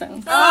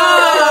threesomes.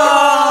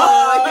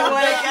 Oh, you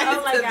want to get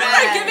Oh my into God.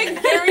 that. We're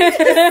giving very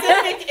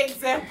specific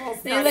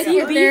examples. They look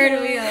for third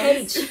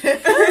wheels.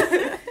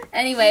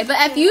 Anyway, but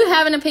if you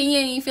have an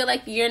opinion and you feel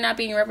like you're not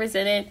being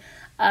represented,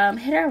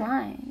 hit our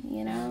line,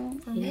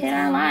 hit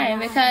our line,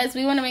 because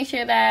we want to make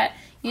sure that,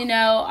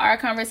 our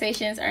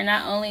conversations are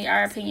not only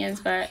our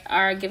opinions, but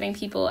are giving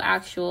people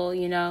actual,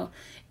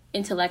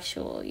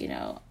 intellectual,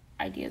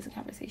 ideas and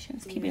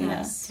conversations, keeping the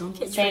Don't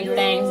get same triggered.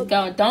 things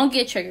going. Don't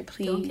get triggered,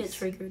 please. Don't get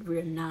triggered.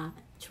 We're not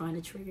trying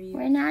to trigger you.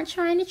 We're not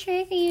trying to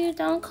trigger you.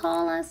 Don't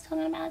call us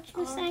talking about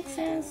you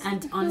sexist.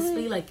 And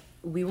honestly, like,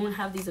 we won't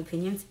have these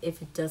opinions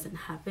if it doesn't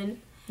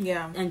happen.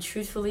 Yeah. And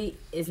truthfully,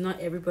 it's not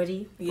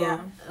everybody. But Yeah.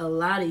 a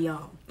lot of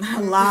y'all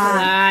A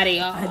lot.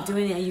 are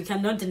doing it, and you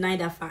cannot deny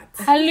that fact.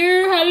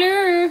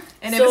 Hello.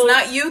 And if So- it's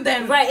not you,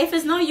 then Right? If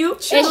it's not you,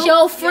 It's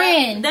your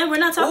friend. then we're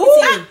not talking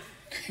Ooh. to you.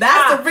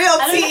 that's the real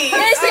tea.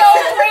 It's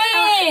your friend.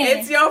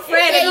 It's your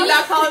friend, and you're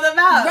not calling them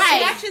out.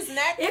 Right. Snatch his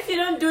neck. If you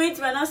don't do it,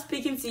 we're not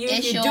speaking to you. It's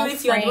If you your do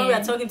it, you're the one we are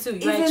friend. talking to.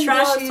 You're Even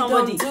trash though you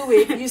somebody. don't do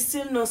it, you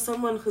still know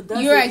someone who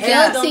does You are it. and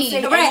guilty.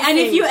 don't say Right, and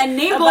if you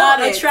anything enable about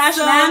a it. trash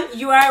So- man,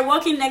 you are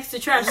walking next to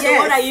trash. So Yes.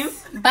 what are you?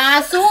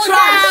 Basura. You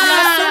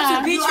are soon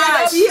to be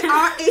trash.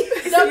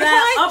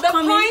 The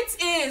upcoming- point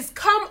is,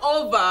 come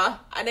over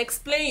and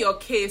explain your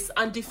case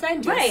and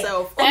defend Right.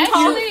 yourself.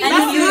 Actually, And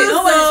if you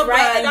know what's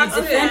right and That's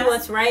you defend it.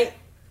 what's right,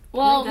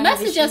 Well, We're gonna have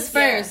message us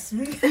issues,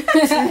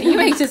 first. You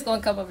ain't just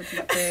gonna come over to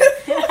my crib.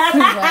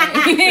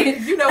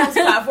 You know whose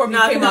platform you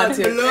came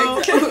onto.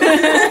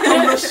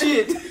 I'm not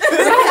shit.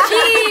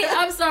 Gee,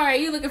 I'm sorry,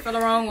 you looking for the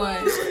wrong one.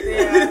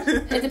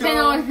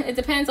 It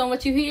depends on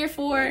what you're here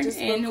for Just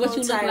and go what call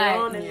you look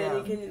Tyrone like. and then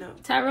you can,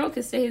 Tyrone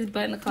can say his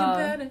butt in the car.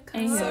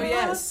 And So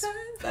yes,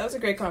 that was a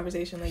great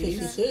conversation,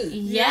 ladies.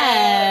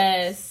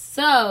 Yes.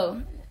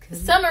 So,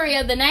 summary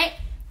of the night.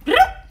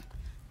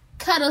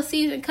 Cuddle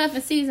season,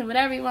 cuffing season,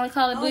 whatever you want to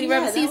call it, booty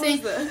rubber season.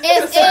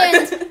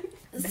 It's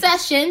in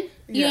session.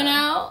 You Yeah.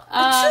 know,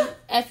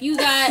 if you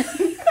got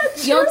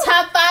your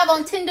top 5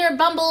 on Tinder,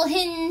 Bumble,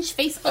 Hinge,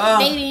 Facebook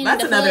dating,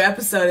 That's the another book.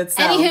 episode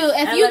itself. Anywho,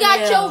 if you got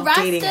your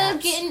Dating roster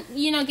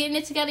apps. getting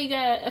it together, you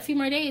got a few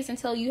more days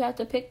until you have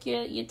to pick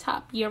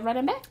your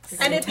running backs.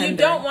 And if you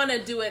Tender. don't want to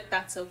do it,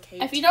 that's okay.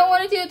 If you don't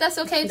want to do it, that's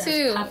okay that's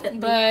too. perfectly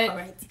But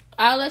correct.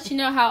 I'll let you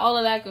know how all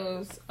of that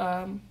goes.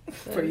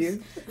 For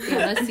you.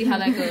 Yeah, let's see how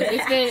that goes.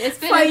 It's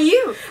been For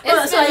you. Oh,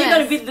 It's so are you been gonna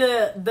nice. be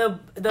the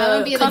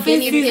gonna be the coffee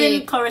guinea season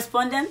pig.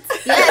 correspondent?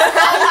 Yes,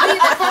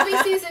 I'll be the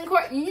cuffing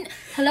season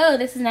Hello,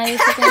 this is 90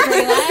 Seconds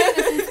Very Live.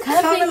 This is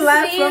cuffing Coming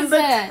live season. from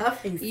the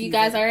cuffing season. You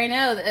guys already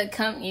know.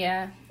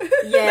 Yeah.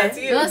 That's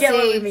you. We'll Get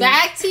what we see. mean.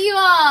 Back to you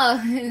all.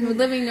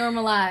 Living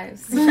normal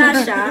lives.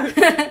 Shasha.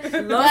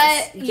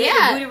 But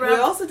yeah, Booty We rub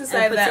also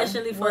decided and that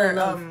potentially fall in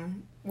love.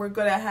 we're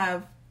gonna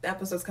have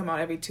episodes come out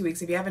every 2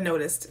 weeks. If you haven't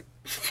noticed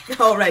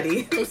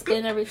already, it's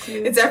been every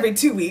 2 it's every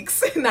 2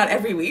 weeks, not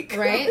every week.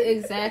 Right,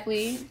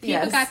 exactly. People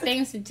Yes. got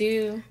things to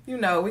do. You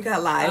know, we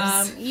got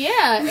lives.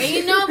 Yeah, and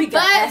you know, We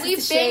got but asses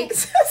we've to been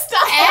shake.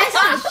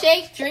 ass to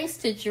shake, drinks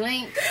to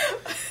drink,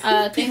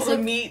 things People to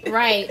meet.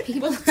 Right,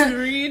 people to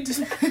read.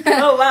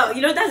 Oh wow,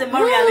 you know that's a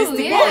more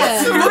realistic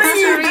yeah. one. Books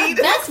to read.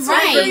 That's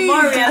right.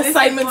 More realistic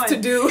Assignments one. to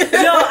do.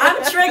 Yo,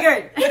 I'm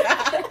triggered.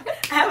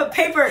 I have a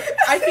paper.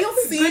 I feel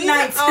seen. Good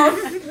night.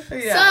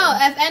 Yeah.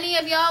 So, if any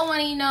of y'all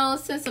want to,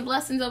 send some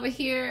blessings over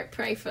here,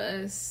 pray for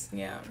us.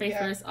 Yeah. Pray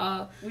for us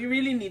all. We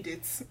really need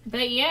it.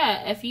 But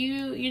yeah, if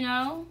you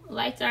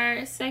liked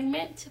our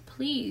segment,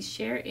 please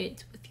share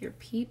it with your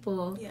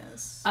people.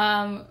 Yes.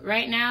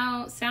 Right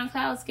now,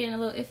 SoundCloud's getting a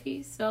little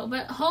iffy. So,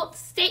 but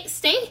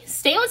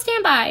stay on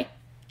standby.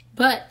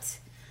 But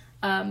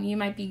you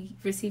might be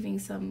receiving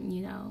some,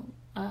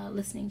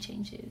 listening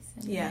changes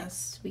in the Yes.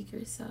 next week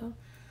or so.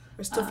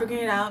 We're still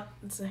figuring it out.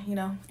 It's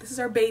this is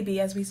our baby,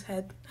 as we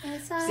said.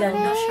 Yeah,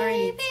 no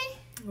sharing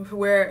it.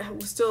 We're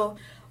still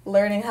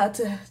learning how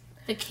to.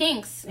 The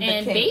kinks. The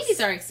And kinks.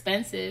 babies are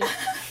expensive.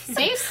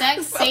 Safe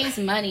sex saves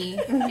money.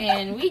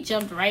 And we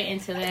jumped right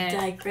into that.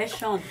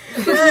 Digression.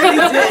 We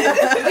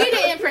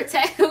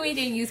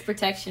didn't use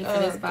protection for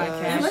this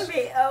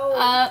podcast.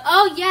 Oh.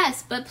 Oh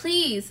yes, but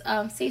please,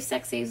 safe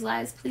sex saves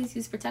lives. Please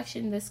use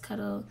protection this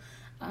cuddle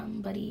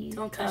buddy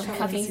Don't catch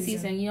cuffing herpes.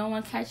 season. You don't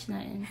want to catch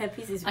nothing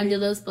Herpes is under real.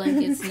 those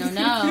blankets.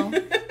 No.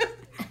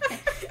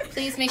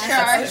 Please make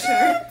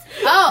sure.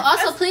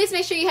 Also please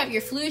make sure you have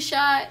your flu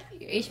shot,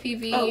 your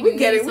HPV. Oh, we're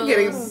getting.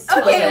 Okay,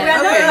 we're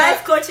not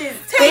life coaches.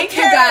 Thank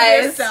you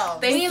guys.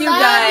 Thank We you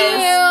love guys.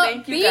 you.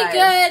 Thank you Be guys.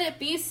 good.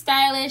 Be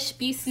stylish.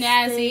 Be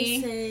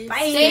snazzy. Bye.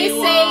 Stay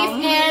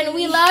safe, and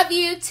we love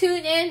you.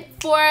 Tune in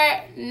for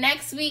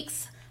next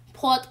week's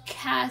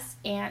podcast,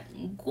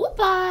 and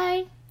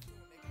goodbye.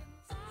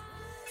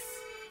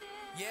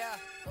 Yeah,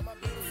 where my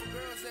beautiful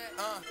girls at?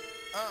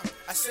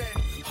 I said,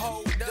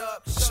 hold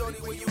up,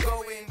 shorty, where you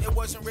going? It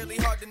wasn't really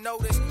hard to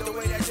notice the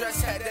way that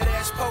dress had that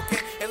ass poking.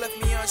 It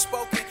left me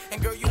unspoken.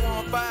 And girl, you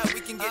on fire, we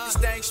can get this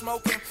thing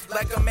smoking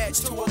like a match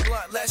to a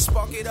blunt. Let's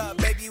spark it up,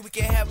 baby, we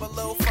can have a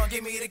little fun.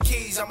 Give me the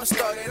keys, I'ma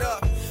start it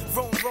up.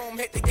 Vroom, vroom,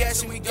 hit the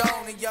gas and we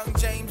gone. And young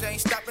James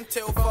ain't stopping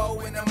till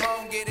 4 in the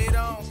morning. Get it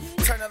on,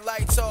 turn the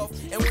lights off.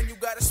 And when you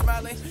got her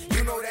smiling,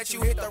 you know that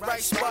you hit the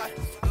right spot.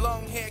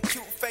 Long hair,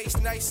 cute face,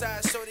 nice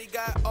eyes, so they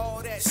got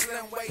all that.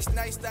 Slim waist,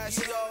 nice thighs,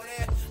 see all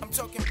that. I'm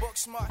talking book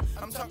smart,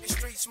 I'm talking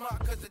street smart.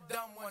 Cause the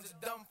dumb ones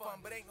are dumb fun,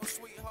 but ain't no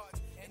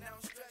sweethearts. And I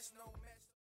don't stress no man.